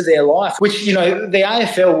the rest of their life, which, the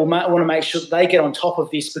AFL will want to make sure that they get on top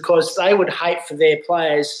of this, because they would hate for their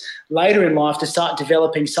players later in life to start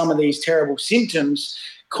developing some of these terrible symptoms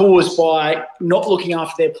caused by not looking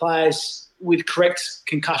after their players with correct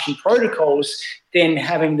concussion protocols, then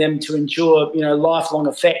having them to endure, lifelong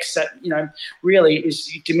effects that, really is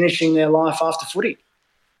diminishing their life after footy.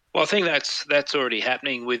 Well, I think that's already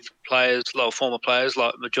happening with players, former players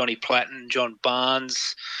like Johnny Platten, John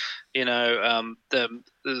Barnes. The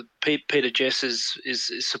Peter Jess is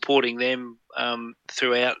supporting them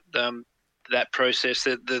throughout that process.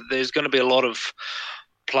 There's going to be a lot of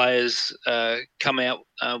players come out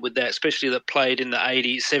with that, especially that played in the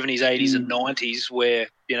 80s, 70s, 80s and 90s, where,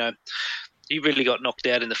 you really got knocked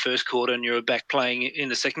out in the first quarter and you were back playing in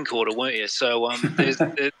the second quarter, weren't you? So I'd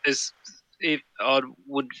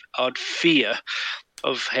fear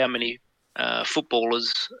of how many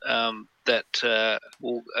footballers that are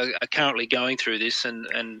currently going through this, and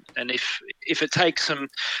if it takes some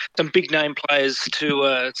big name players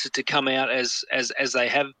to come out as they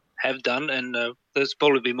have done, and there's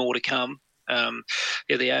probably more to come. The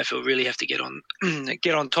AFL really have to get on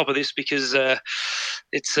top of this, because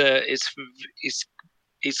it's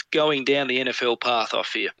going down the NFL path, I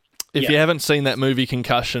fear. If you haven't seen that movie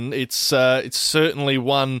Concussion, it's certainly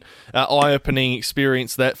one eye-opening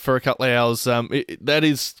experience that for a couple of hours. That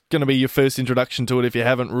is going to be your first introduction to it if you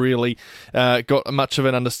haven't really got much of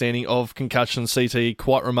an understanding of concussion, CTE.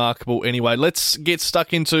 Quite remarkable. Anyway, let's get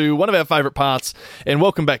stuck into one of our favourite parts, and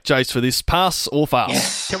welcome back, Jace, for this Pass or Farce.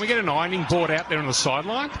 Yes. Can we get an ironing board out there on the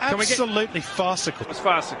sideline? Absolutely farcical. What's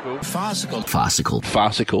farcical? Farcical. Farcical.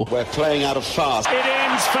 Farcical. We're playing out of farce. It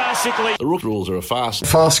ends farcically. The rules are a farce.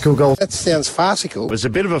 Farcical goal. That sounds farcical. It's a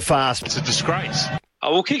bit of a farce. It's a disgrace.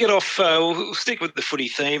 We'll kick it off. We'll stick with the footy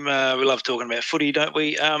theme. We love talking about footy, don't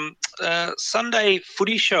we? Sunday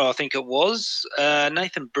footy show, I think it was.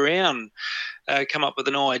 Nathan Brown come up with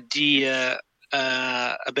an idea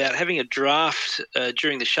about having a draft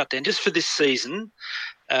during the shutdown, just for this season,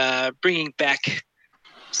 bringing back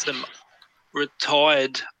some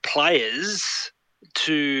retired players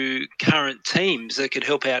to current teams that could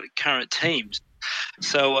help out current teams.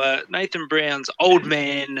 So Nathan Brown's old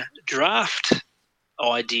man draft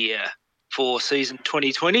idea for season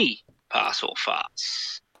 2020, Pass or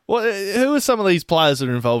Farce. Well, who are some of these players that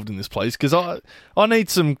are involved in this, please? Because I need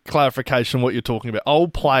some clarification on what you're talking about.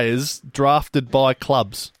 Old players drafted by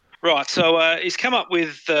clubs. Right, so he's come up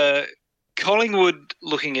with Collingwood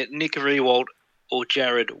looking at Nick Riewoldt or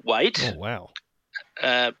Jared Waite. Oh, wow.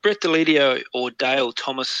 Brett Deledio or Dale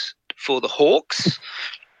Thomas for the Hawks.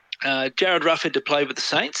 Jared Ruffhead to play with the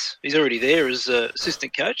Saints. He's already there as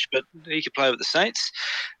assistant coach, but he could play with the Saints.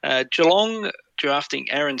 Geelong drafting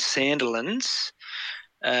Aaron Sandilands.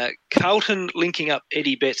 Carlton linking up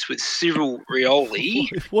Eddie Betts with Cyril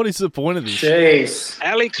Rioli. What is the point of this? Jeez.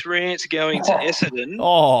 Alex Rance going to Essendon.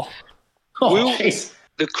 Oh, Jeez.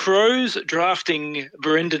 The Crows drafting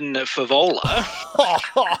Brendan Favola.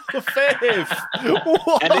 Fev.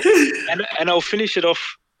 And I'll finish it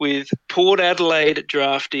off with Port Adelaide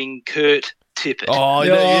drafting Kurt Tippett.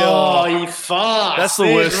 You farce. That's the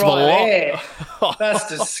worst of the lot. That's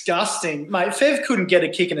disgusting. Mate, Fev couldn't get a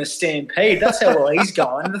kick in a stampede. That's how well he's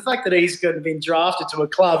going. And the fact that he's going to be drafted to a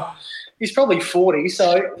club, he's probably 40.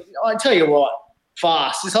 So I tell you what,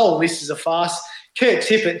 farce. This whole list is a farce. Kurt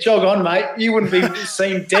Tippett, jog on, mate. You wouldn't be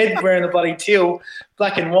seen dead wearing the bloody teal,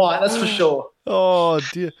 black and white, that's for sure. Oh,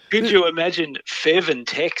 dear. Could you imagine Fev and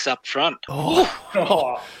Tex up front? Oh.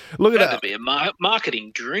 Look at that. That'd be a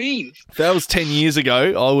marketing dream. If that was 10 years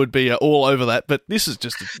ago, I would be all over that. But this is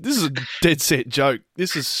a dead set joke.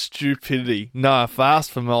 This is stupidity. No,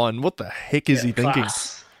 fast for mine. What the heck is he thinking?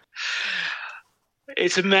 Farce.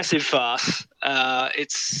 It's a massive farce.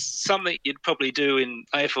 It's something you'd probably do in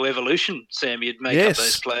AFL Evolution, Sam. You'd make up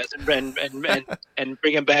those players and bring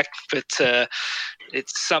them back. But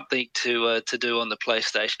it's something to do on the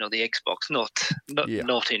PlayStation or the Xbox,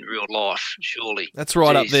 not in real life, surely. That's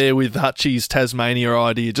right Jeez. up there with Hutchie's Tasmania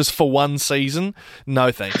idea. Just for one season,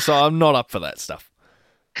 no thanks. So I'm not up for that stuff.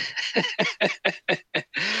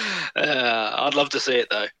 I'd love to see it,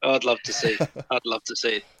 though. I'd love to see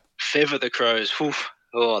it. Feather the Crows. Oof.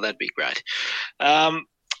 Oh, that'd be great.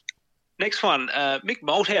 Next one, Mick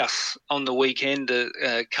Malthouse on the weekend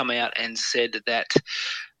come out and said that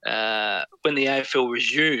when the AFL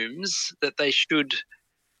resumes, that they should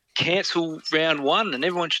cancel round one and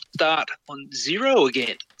everyone should start on 0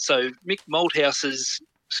 again. So Mick Malthouse's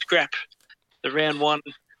scrap the round one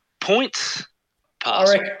points. I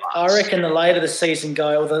reckon the later the season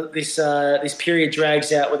go, or this period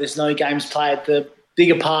drags out where there's no games played, the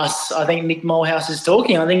bigger pass I think Mick Malthouse is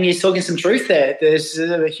talking. I think he's talking some truth there. There's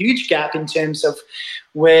a huge gap in terms of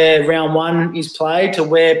where round one is played to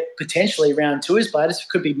where potentially round two is played. It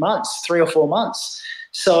could be months, 3 or 4 months.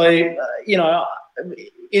 So,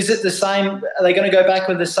 is it the same? Are they going to go back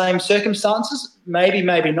with the same circumstances? Maybe,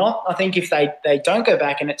 maybe not. I think if they don't go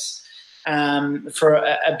back and it's for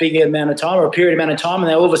a bigger amount of time or a period amount of time and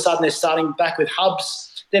then all of a sudden they're starting back with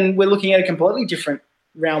hubs, then we're looking at a completely different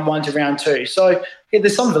round one to round two. So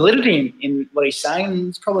there's some validity in what he's saying.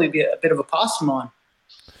 It's probably a bit of a pass for mine.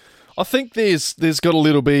 I think there's got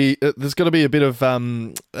to be a bit of I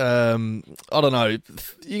don't know.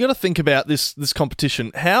 You got to think about this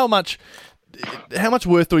competition. How much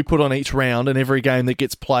worth do we put on each round and every game that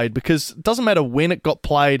gets played? Because it doesn't matter when it got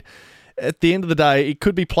played. At the end of the day, it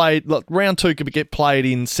could be played. Look, round two could get played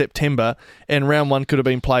in September, and round one could have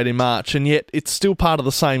been played in March, and yet it's still part of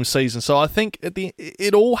the same season. So I think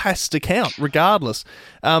it all has to count, regardless.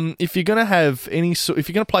 If you're going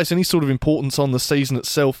to place any sort of importance on the season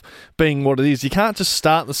itself being what it is, you can't just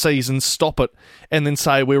start the season, stop it, and then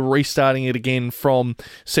say we're restarting it again from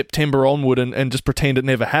September onward and just pretend it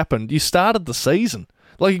never happened. You started the season,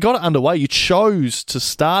 like you got it underway. You chose to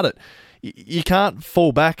start it. You can't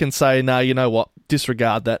fall back and say, no, you know what,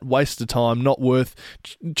 disregard that, waste of time, not worth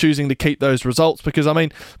choosing to keep those results. Because, I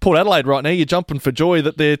mean, Port Adelaide right now, you're jumping for joy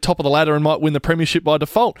that they're top of the ladder and might win the premiership by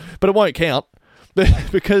default, but it won't count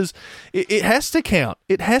because it has to count.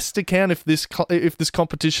 It has to count if this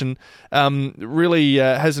competition really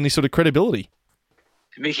has any sort of credibility.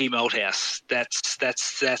 Mickey Malthouse,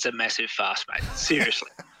 that's a massive farce, mate.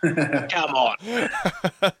 Seriously. Come on.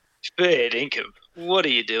 Fair dinkum. What are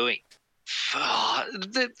you doing?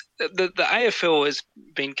 The AFL has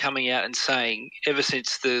been coming out and saying ever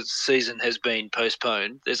since the season has been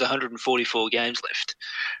postponed, there's 144 games left.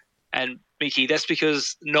 And, Mickey, that's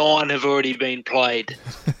because 9 have already been played.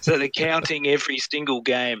 So they're counting every single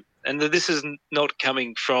game. And this is not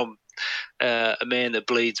coming from a man that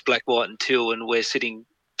bleeds black, white and teal and we're sitting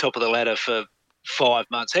top of the ladder for 5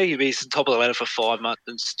 months. How can you be top of the ladder for 5 months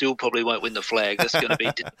and still probably won't win the flag? That's going to be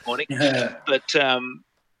disappointing. Yeah. But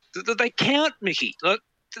they count, Mickey.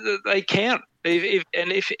 They count.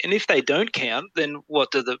 If they don't count, then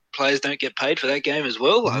what? Do the players don't get paid for that game as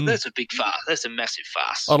well? That's a big farce. That's a massive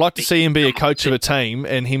farce. I'd like to see him be a coach of a team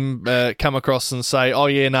and him come across and say, "Oh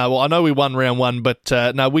yeah, no, well I know we won round one, but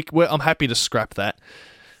no, I'm happy to scrap that."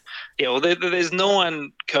 Yeah, well, there's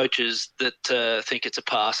 9 coaches that think it's a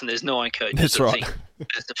pass, and there's 9 coaches that think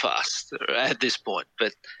it's a pass at this point.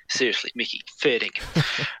 But seriously, Mickey, fair dinkum.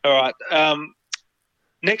 All right.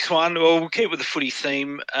 Next one, we'll keep with the footy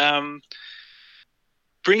theme.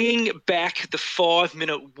 Bringing back the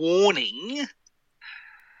 5-minute warning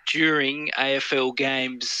during AFL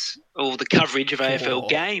games or the coverage of AFL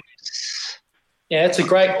games. Yeah, it's a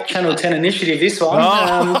great Channel 10 initiative, this one.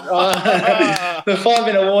 The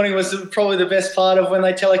 5-minute warning was probably the best part of when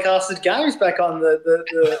they telecasted games back on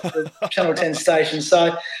the Channel 10 station. So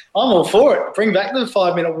I'm all for it. Bring back the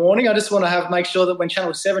 5-minute warning. I just want to make sure that when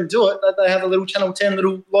Channel 7 do it, that they have a little Channel 10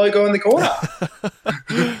 little logo in the corner.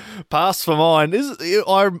 Pass for mine.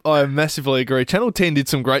 I massively agree. Channel 10 did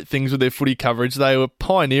some great things with their footy coverage. They were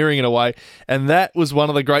pioneering in a way, and that was one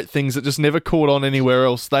of the great things that just never caught on anywhere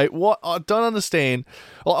else. I don't understand.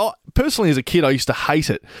 Personally, as a kid, I used to hate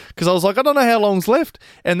it because I was like, I don't know how long's left.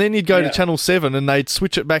 And then you'd go to Channel 7 and they'd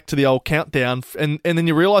switch it back to the old countdown, and then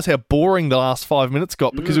you realise how boring the last 5 minutes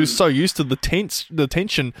got because we were so used to the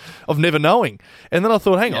tension of never knowing. And then I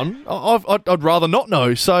thought, hang on, I'd rather not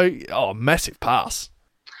know. So, massive pass.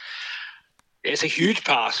 It's a huge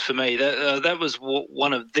pass for me. That was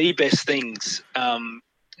one of the best things,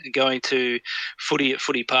 going to footy at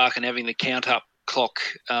Footy Park and having the count-up clock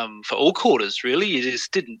for all quarters. Really, you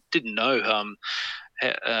just didn't know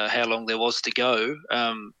how long there was to go.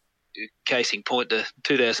 Case in point, the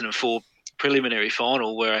 2004 preliminary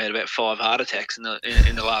final where I had about 5 heart attacks in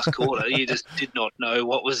the last quarter. You just did not know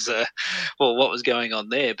what was going on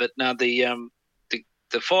there. But no, the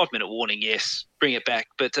 5-minute warning, yes, bring it back.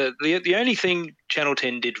 But the only thing Channel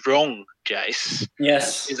 10 did wrong, Jace,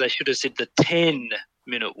 yes, is they should have said the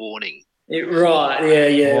 10-minute warning.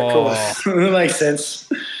 Right, yeah, of course. That makes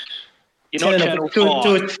sense. You're not Channel 5.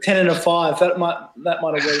 Do a 10 and a 5. That might have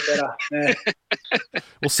worked better. Yeah.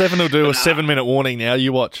 Well, 7 will do a 7-minute warning now.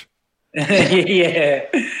 You watch. Yeah.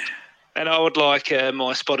 And I would like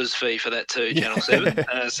my spotter's fee for that too, Channel 7.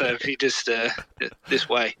 So if you just this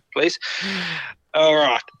way, please. All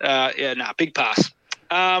right. Big pass.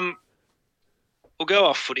 We'll go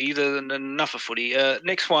off footy. Enough of footy.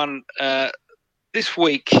 Next one. This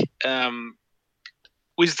week,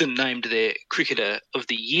 Wisdom named their Cricketer of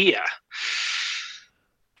the Year,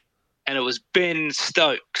 and it was Ben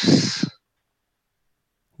Stokes.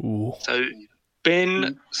 Ooh. So,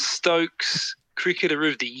 Ben Stokes, Cricketer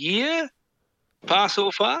of the Year, pass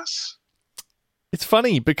or farce? It's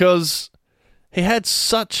funny because he had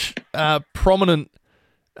such prominent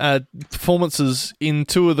performances in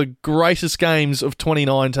 2 of the greatest games of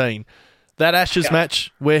 2019. That Ashes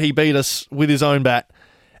match where he beat us with his own bat,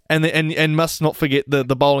 and must not forget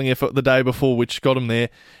the bowling effort the day before, which got him there,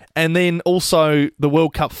 and then also the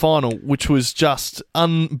World Cup final, which was just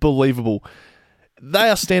unbelievable. They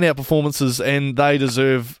are standout performances, and they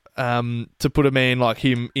deserve to put a man like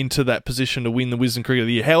him into that position to win the Wisdom Cricketer of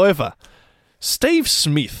the Year. However, Steve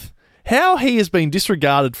Smith, how he has been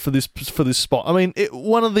disregarded for this spot. I mean,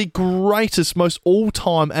 one of the greatest, most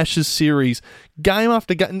all-time Ashes series, game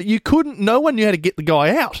after game. No one knew how to get the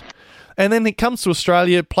guy out. And then it comes to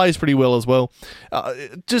Australia, plays pretty well as well. I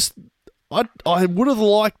would have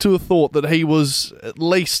liked to have thought that he was at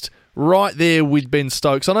least right there with Ben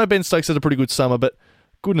Stokes. I know Ben Stokes had a pretty good summer, but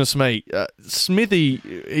goodness me, Smithy,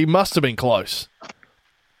 he must have been close.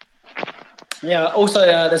 Yeah, also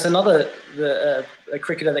there's another a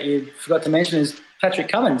cricketer that you forgot to mention is Patrick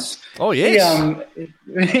Cummins. Oh, yes.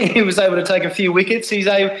 He was able to take a few wickets. Was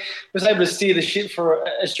able to steer the ship for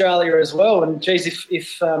Australia as well. And, geez,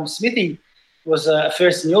 if Smithy was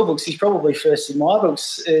first in your books, he's probably first in my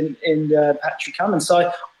books in Patrick Cummins. So,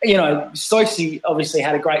 Stokesy obviously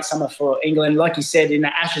had a great summer for England. Like you said, in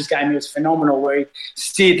the Ashes game, he was phenomenal where he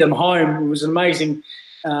steered them home. It was amazing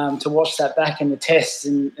to watch that back in the test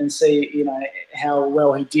and see, how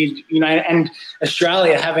well he did, and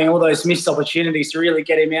Australia having all those missed opportunities to really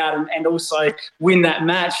get him out and also win that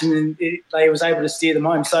match, and then they was able to steer them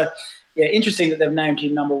home. So, yeah, interesting that they've named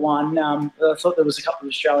him number 1. I thought there was a couple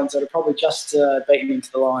of Australians that have probably just beaten him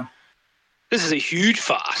to the line. This is a huge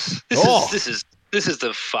farce. This is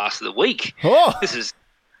the farce of the week. Oh. This is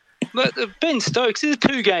Ben Stokes is a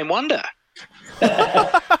 2-game wonder.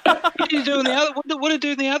 What did he do in the other? What did he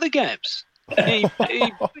do in the other games? He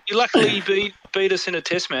luckily beat us in a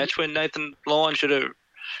test match when Nathan Lyon should have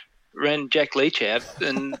ran Jack Leach out.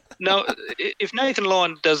 And no, if Nathan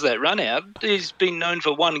Lyon does that run out, he's been known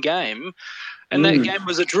for 1 game, and that game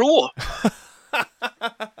was a draw.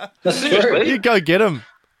 Seriously, you go get him.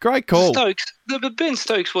 Great call. But Ben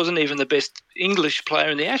Stokes wasn't even the best English player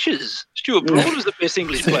in the Ashes. Stuart Broad was the best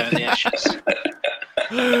English player in the Ashes.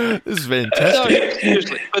 This is fantastic.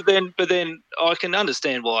 Seriously. But then I can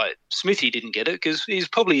understand why Smithy didn't get it, because he's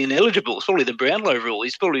probably ineligible. It's probably the Brownlow rule.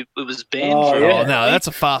 It was banned. Oh, no, that's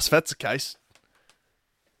a farce. That's the case.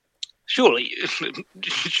 Surely if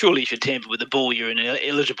you tamper with the ball, you're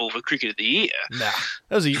ineligible for Cricket of the Year. Nah,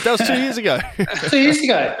 that was 2 years ago. 2 years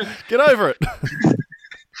ago. Get over it.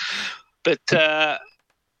 But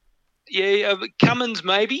Cummins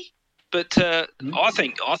maybe. But I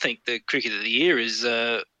think the Cricket of the Year is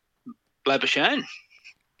Labuschagne.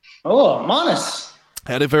 Oh, Marnus.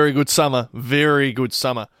 Had a very good summer. Very good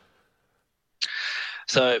summer.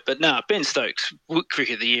 So, but no, Ben Stokes,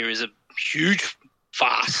 Cricket of the Year is a huge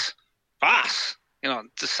farce. Farce.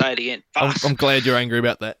 To say it again. Farce. I'm glad you're angry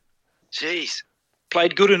about that. Jeez.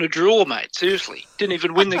 Played good in a draw, mate. Seriously. Didn't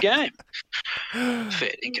even win the game.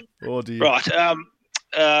 Fair dinkum. Oh, dear. Right.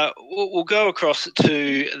 We'll go across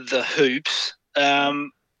to the hoops.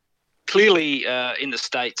 Clearly, in the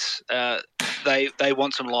States, they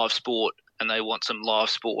want some live sport, and they want some live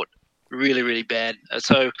sport really, really bad.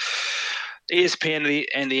 So ESPN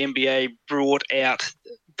and the NBA brought out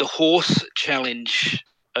the horse challenge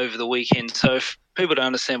over the weekend. So if people don't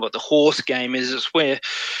understand what the horse game is, it's where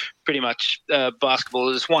pretty much basketball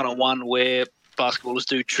is one-on-one, where basketballers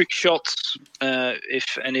do trick shots.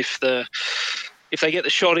 If they get the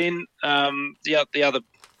shot in, the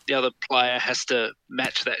other player has to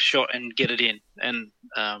match that shot and get it in. And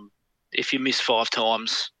if you miss 5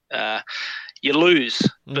 times, you lose.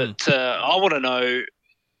 But I want to know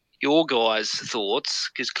your guys' thoughts,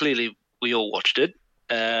 because clearly we all watched it.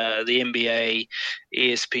 The NBA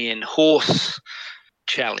ESPN Horse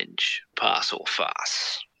Challenge, pass or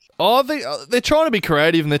farce? Oh, they're trying to be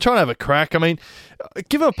creative and they're trying to have a crack. I mean,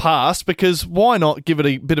 give it a pass, because why not give it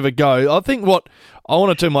a bit of a go? I think what I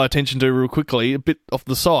want to turn my attention to real quickly, a bit off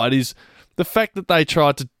the side, is the fact that they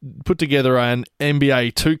tried to put together an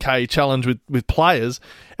NBA 2K challenge with players,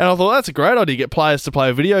 and I thought that's a great idea, get players to play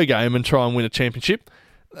a video game and try and win a championship.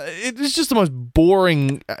 It's just the most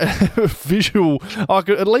boring visual.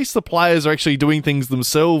 At least the players are actually doing things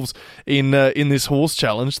themselves in this horse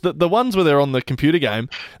challenge. The ones where they're on the computer game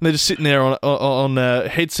and they're just sitting there on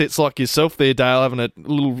headsets like yourself there, Dale, having a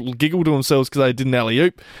little giggle to themselves because they did an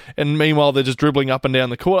alley-oop, and meanwhile they're just dribbling up and down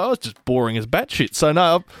the court. Oh, it's just boring as batshit. So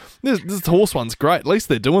no, this horse one's great. At least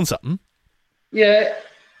they're doing something. Yeah,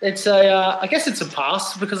 it's I guess it's a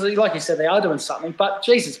pass, because like you said, they are doing something. But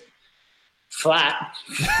Jesus, flat,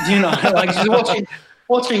 like just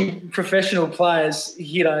watching professional players,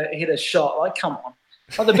 hit a shot. Like, come on.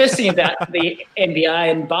 Like, the best thing about the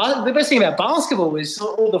NBA and the best thing about basketball is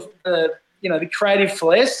all the creative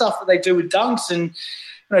flair stuff that they do with dunks and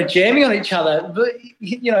jamming on each other. But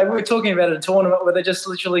we were talking about a tournament where they're just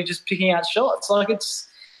literally just picking out shots. Like, it's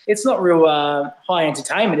not real high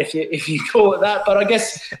entertainment if you call it that. But I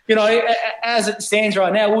guess as it stands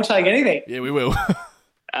right now, we'll take anything. Yeah, we will.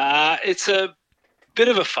 It's a bit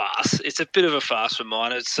of a farce. It's a bit of a farce for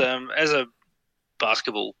mine. It's as a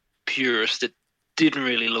basketball purist, it didn't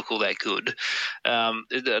really look all that good.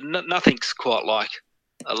 Nothing's quite like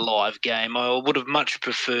a live game. I would have much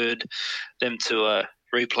preferred them to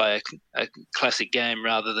replay a classic game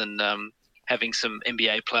rather than having some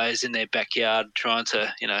NBA players in their backyard trying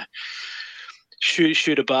to,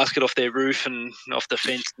 shoot a basket off their roof and off the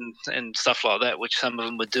fence and stuff like that, which some of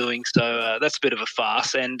them were doing. So that's a bit of a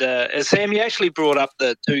farce. And Sam, you actually brought up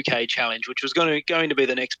the 2K challenge, which was going to be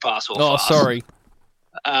the next pass or farce. Oh, sorry.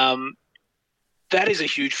 That is a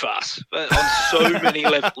huge farce on so many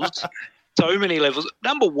levels. So many levels.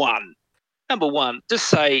 Number one, just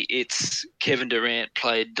say it's Kevin Durant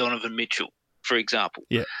played Donovan Mitchell, for example.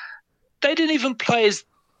 Yeah. They didn't even play as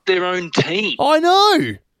their own team. I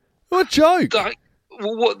know. What a joke! Like,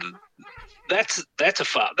 well, that's a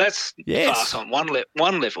farce. That's farce on one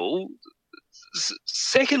level.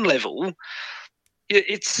 Second level,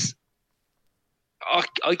 it's.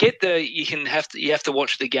 I get that you have to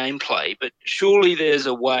watch the gameplay, but surely there's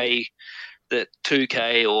a way that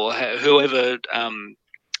 2K or whoever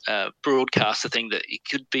broadcasts the thing, that it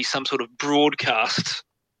could be some sort of broadcast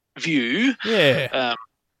view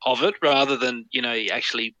of it, rather than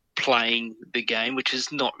actually playing the game, which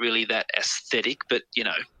is not really that aesthetic, but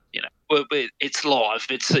it's live.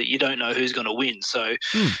 It's you don't know who's going to win, so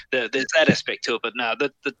there's that aspect to it. But no,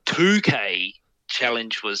 the 2K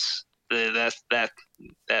challenge was that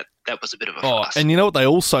was a bit of a farce. And you know what they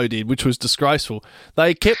also did, which was disgraceful?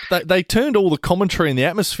 They turned all the commentary and the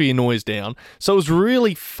atmosphere noise down, so it was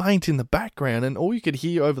really faint in the background, and all you could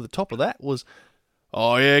hear over the top of that was,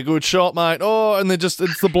 "Oh yeah, good shot, mate." Oh, and it's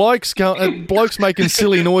the blokes making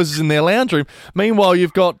silly noises in their lounge room. Meanwhile,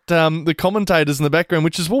 you've got the commentators in the background,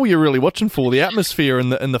 which is what you're really watching for. The atmosphere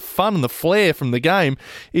and the fun and the flair from the game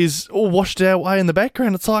is all washed our way in the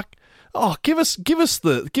background. It's like, oh, give us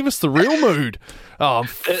the real mood. Oh,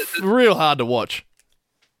 real hard to watch.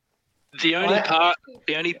 The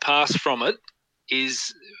only pass from it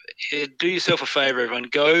is, do yourself a favour, everyone.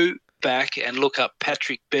 Go back and look up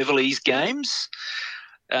Patrick Beverley's games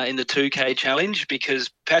in the 2K challenge, because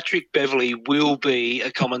Patrick Beverley will be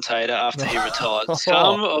a commentator after he retires.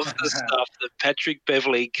 Some of the stuff that Patrick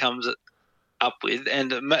Beverley comes up with,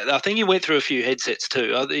 and I think he went through a few headsets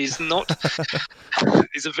too. He's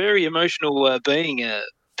a very emotional being,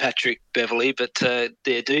 Patrick Beverley, but do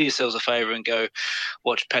yourselves a favour and go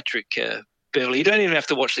watch Patrick Beverley. You don't even have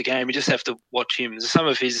to watch the game; you just have to watch him. Some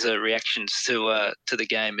of his reactions to the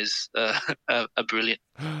game are brilliant.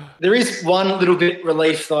 There is one little bit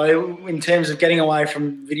relief though, in terms of getting away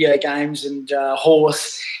from video games and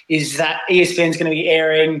horse, is that ESPN's going to be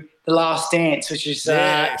airing The Last Dance, which is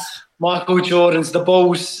Michael Jordan's, the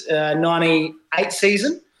Bulls' 98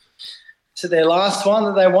 season. So their last one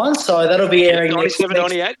that they won. So that'll be airing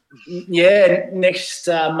 97-98? Yeah, next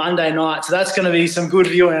Monday night. So that's going to be some good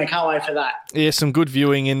viewing. I can't wait for that. Yeah, some good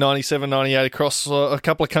viewing in 97-98 across a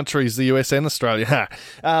couple of countries, the US and Australia.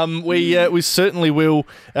 We certainly will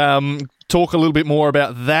talk a little bit more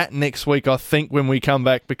about that next week, I think, when we come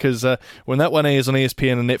back, because when that one airs on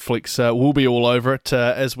ESPN and Netflix, we'll be all over it,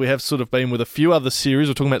 as we have sort of been with a few other series.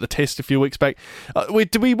 We're talking about the Test a few weeks back.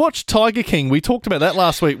 Did we watch Tiger King? We talked about that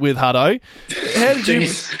last week with Hutto. How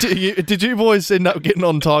did you boys end up getting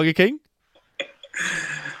on Tiger King?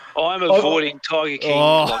 I'm avoiding Tiger King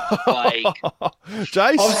like the plague.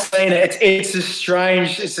 Jace? I've seen it. It's a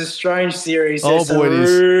strange series. Oh, boy, it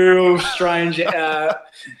is. Real strange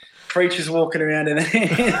creatures walking around in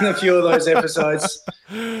a few of those episodes.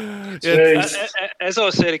 As I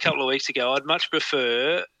said a couple of weeks ago, I'd much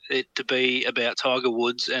prefer it to be about Tiger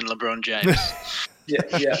Woods and LeBron James.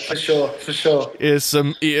 yeah, for sure. It's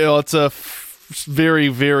a very,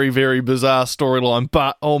 very, very bizarre storyline,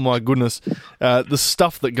 but oh my goodness, the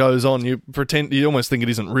stuff that goes on, you almost think it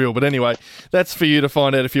isn't real. But anyway, that's for you to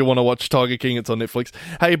find out if you want to watch Tiger King. It's on Netflix.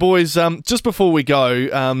 Hey boys, just before we go,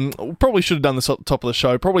 probably should have done this at the top of the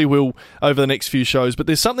show, probably will over the next few shows, but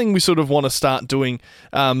there's something we sort of want to start doing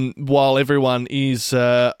while everyone is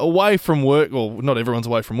away from work. Well, not everyone's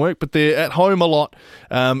away from work, but they're at home a lot,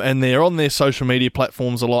 and they're on their social media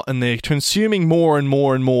platforms a lot, and they're consuming more and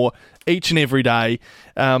more and more each and every day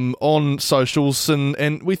on socials,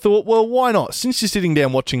 and we thought, well, why not? Since you're sitting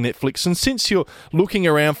down watching Netflix, and since you're looking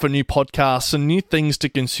around for new podcasts and new things to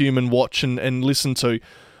consume and watch and listen to,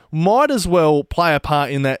 might as well play a part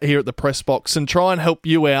in that here at the Press Box and try and help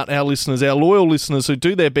you out, our listeners, our loyal listeners who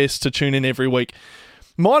do their best to tune in every week.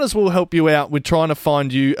 Might as well help you out with trying to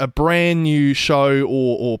find you a brand new show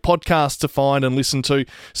or podcast to find and listen to.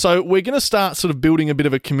 So we're going to start sort of building a bit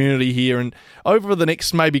of a community here, and over the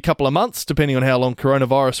next maybe couple of months, depending on how long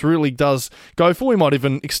coronavirus really does go for, we might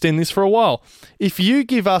even extend this for a while. If you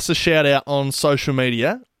give us a shout out on social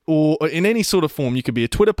media or in any sort of form, you could be a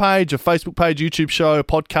Twitter page, a Facebook page, YouTube show, a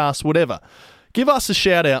podcast, whatever, give us a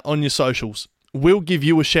shout out on your socials. We'll give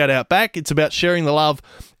you a shout out back. It's about sharing the love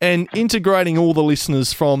and integrating all the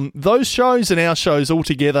listeners from those shows and our shows all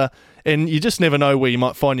together. And you just never know where you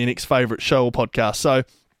might find your next favourite show or podcast. So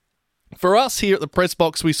for us here at the Press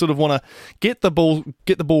Box, we sort of want to get the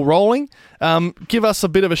ball rolling. Give us a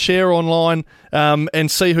bit of a share online and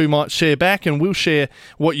see who might share back. And we'll share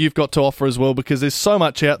what you've got to offer as well, because there's so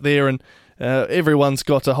much out there, and everyone's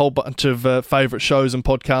got a whole bunch of favourite shows and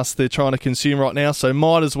podcasts they're trying to consume right now, so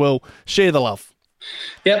might as well share the love.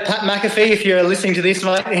 Yeah, Pat McAfee, if you're listening to this,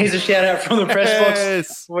 mate, here's a shout-out from the Press Box.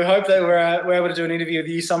 Yes. We hope that we're able to do an interview with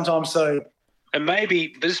you sometime soon. And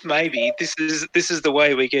maybe this is the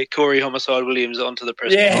way we get Corey Homicide Williams onto the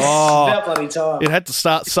Press Box. Yes, about bloody time. It had to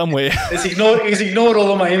start somewhere. He's ignored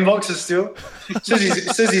all of my inboxes still.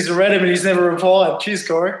 Says he's read them and he's never replied. Cheers,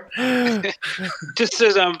 Corey. Just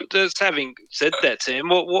having said that, Sam,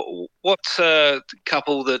 what's a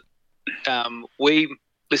couple that we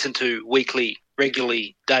listen to weekly,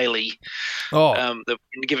 regularly, daily, that we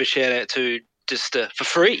can give a shout out to just for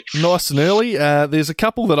free? Nice and early. There's a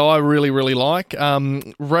couple that I really, really like.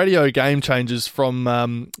 Radio Game Changers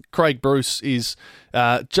from Craig Bruce is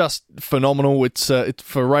just phenomenal. It's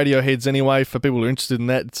for radio heads anyway, for people who are interested in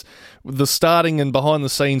that. It's the starting and behind the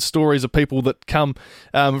scenes stories of people that come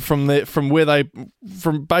from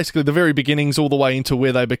basically the very beginnings all the way into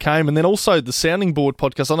where they became, and then also the Sounding Board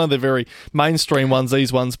podcast. I know they're very mainstream ones,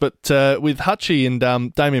 these ones, but with Hutchie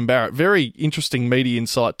and Damien Barrett, very interesting media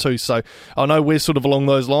insight too. So I know we're sort of along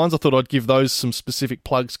those lines. I thought I'd give those some specific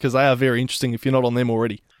plugs because they are very interesting if you're not on them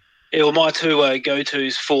already. Yeah, well, my two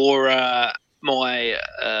go-tos for my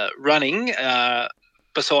running,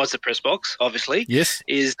 besides the Press Box, obviously, yes,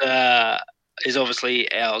 is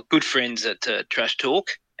obviously our good friends at Trash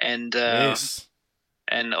Talk and yes,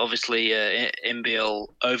 and obviously NBL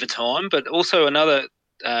Overtime, but also another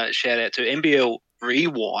shout out to NBL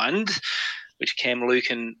Rewind, which Cam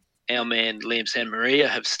Luke and our man Liam San Maria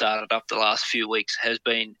have started up the last few weeks. Has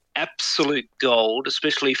been absolute gold,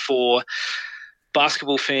 especially for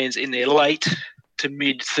basketball fans in their late to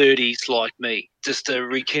mid-30s like me, just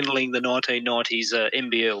rekindling the 1990s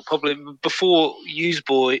NBL, probably before you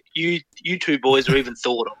two boys are even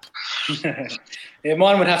thought of. Yeah,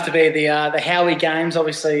 mine would have to be the Howie games,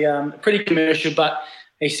 obviously pretty commercial, but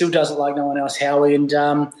he still does it like no one else, Howie. And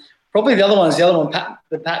probably the other one,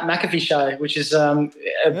 the Pat McAfee Show, which is a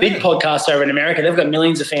big podcast over in America. They've got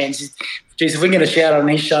millions of fans. Geez, if we can get a shout out on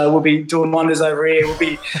his show, we'll be doing wonders over here. We'll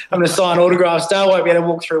be having to sign autographs. Dale won't be able to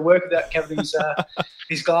walk through work without having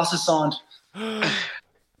his glasses signed.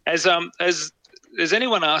 Has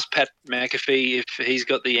anyone asked Pat McAfee if he's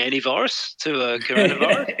got the antivirus to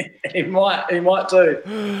coronavirus? He might do.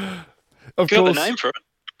 Of got course. the name for it.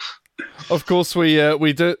 Of course, we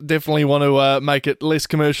do definitely want to make it less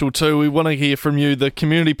commercial too. We want to hear from you. The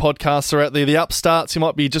community podcasts are out there. The upstarts, you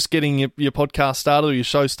might be just getting your podcast started or your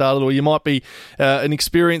show started, or you might be an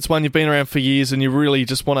experienced one. You've been around for years and you really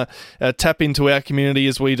just want to tap into our community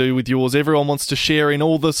as we do with yours. Everyone wants to share in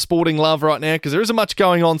all the sporting love right now because there isn't much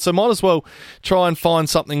going on, so might as well try and find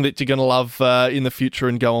something that you're going to love in the future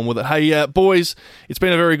and go on with it. Hey, boys, it's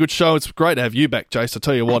been a very good show. It's great to have you back, Jace. I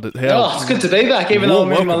tell you what. It's good to be back, even though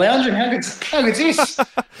I'm in my lounge room. How good's this?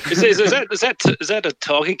 Is that a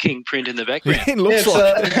Tiger King print in the background? It looks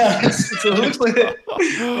like. It looks like it.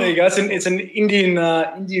 There you go. It's an Indian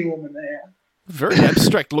woman there. Very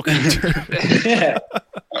abstract looking. Yeah.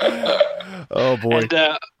 Oh boy.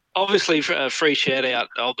 And obviously, a free shout out.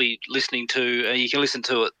 I'll be listening to. You can listen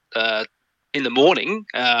to it in the morning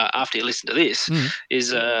after you listen to this. Is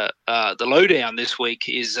the lowdown this week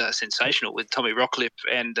is sensational with Tommy Rockcliffe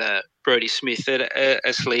and Brodie Smith.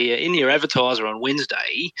 Actually, in your advertiser on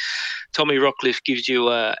Wednesday, Tommy Rockcliffe gives you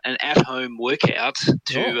an at-home workout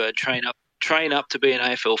to train up to be an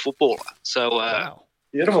AFL footballer. So wow.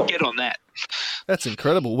 Beautiful. Get on that. That's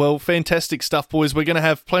incredible. Well, fantastic stuff, boys. We're going to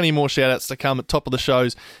have plenty more shout-outs to come at top of the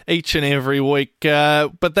shows each and every week.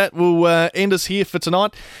 But that will end us here for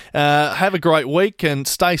tonight. Have a great week and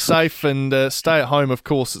stay safe and stay at home, of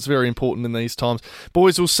course. It's very important in these times.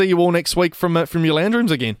 Boys, we'll see you all next week from your lounge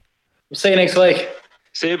rooms again. We'll see you next week.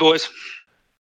 See you, boys.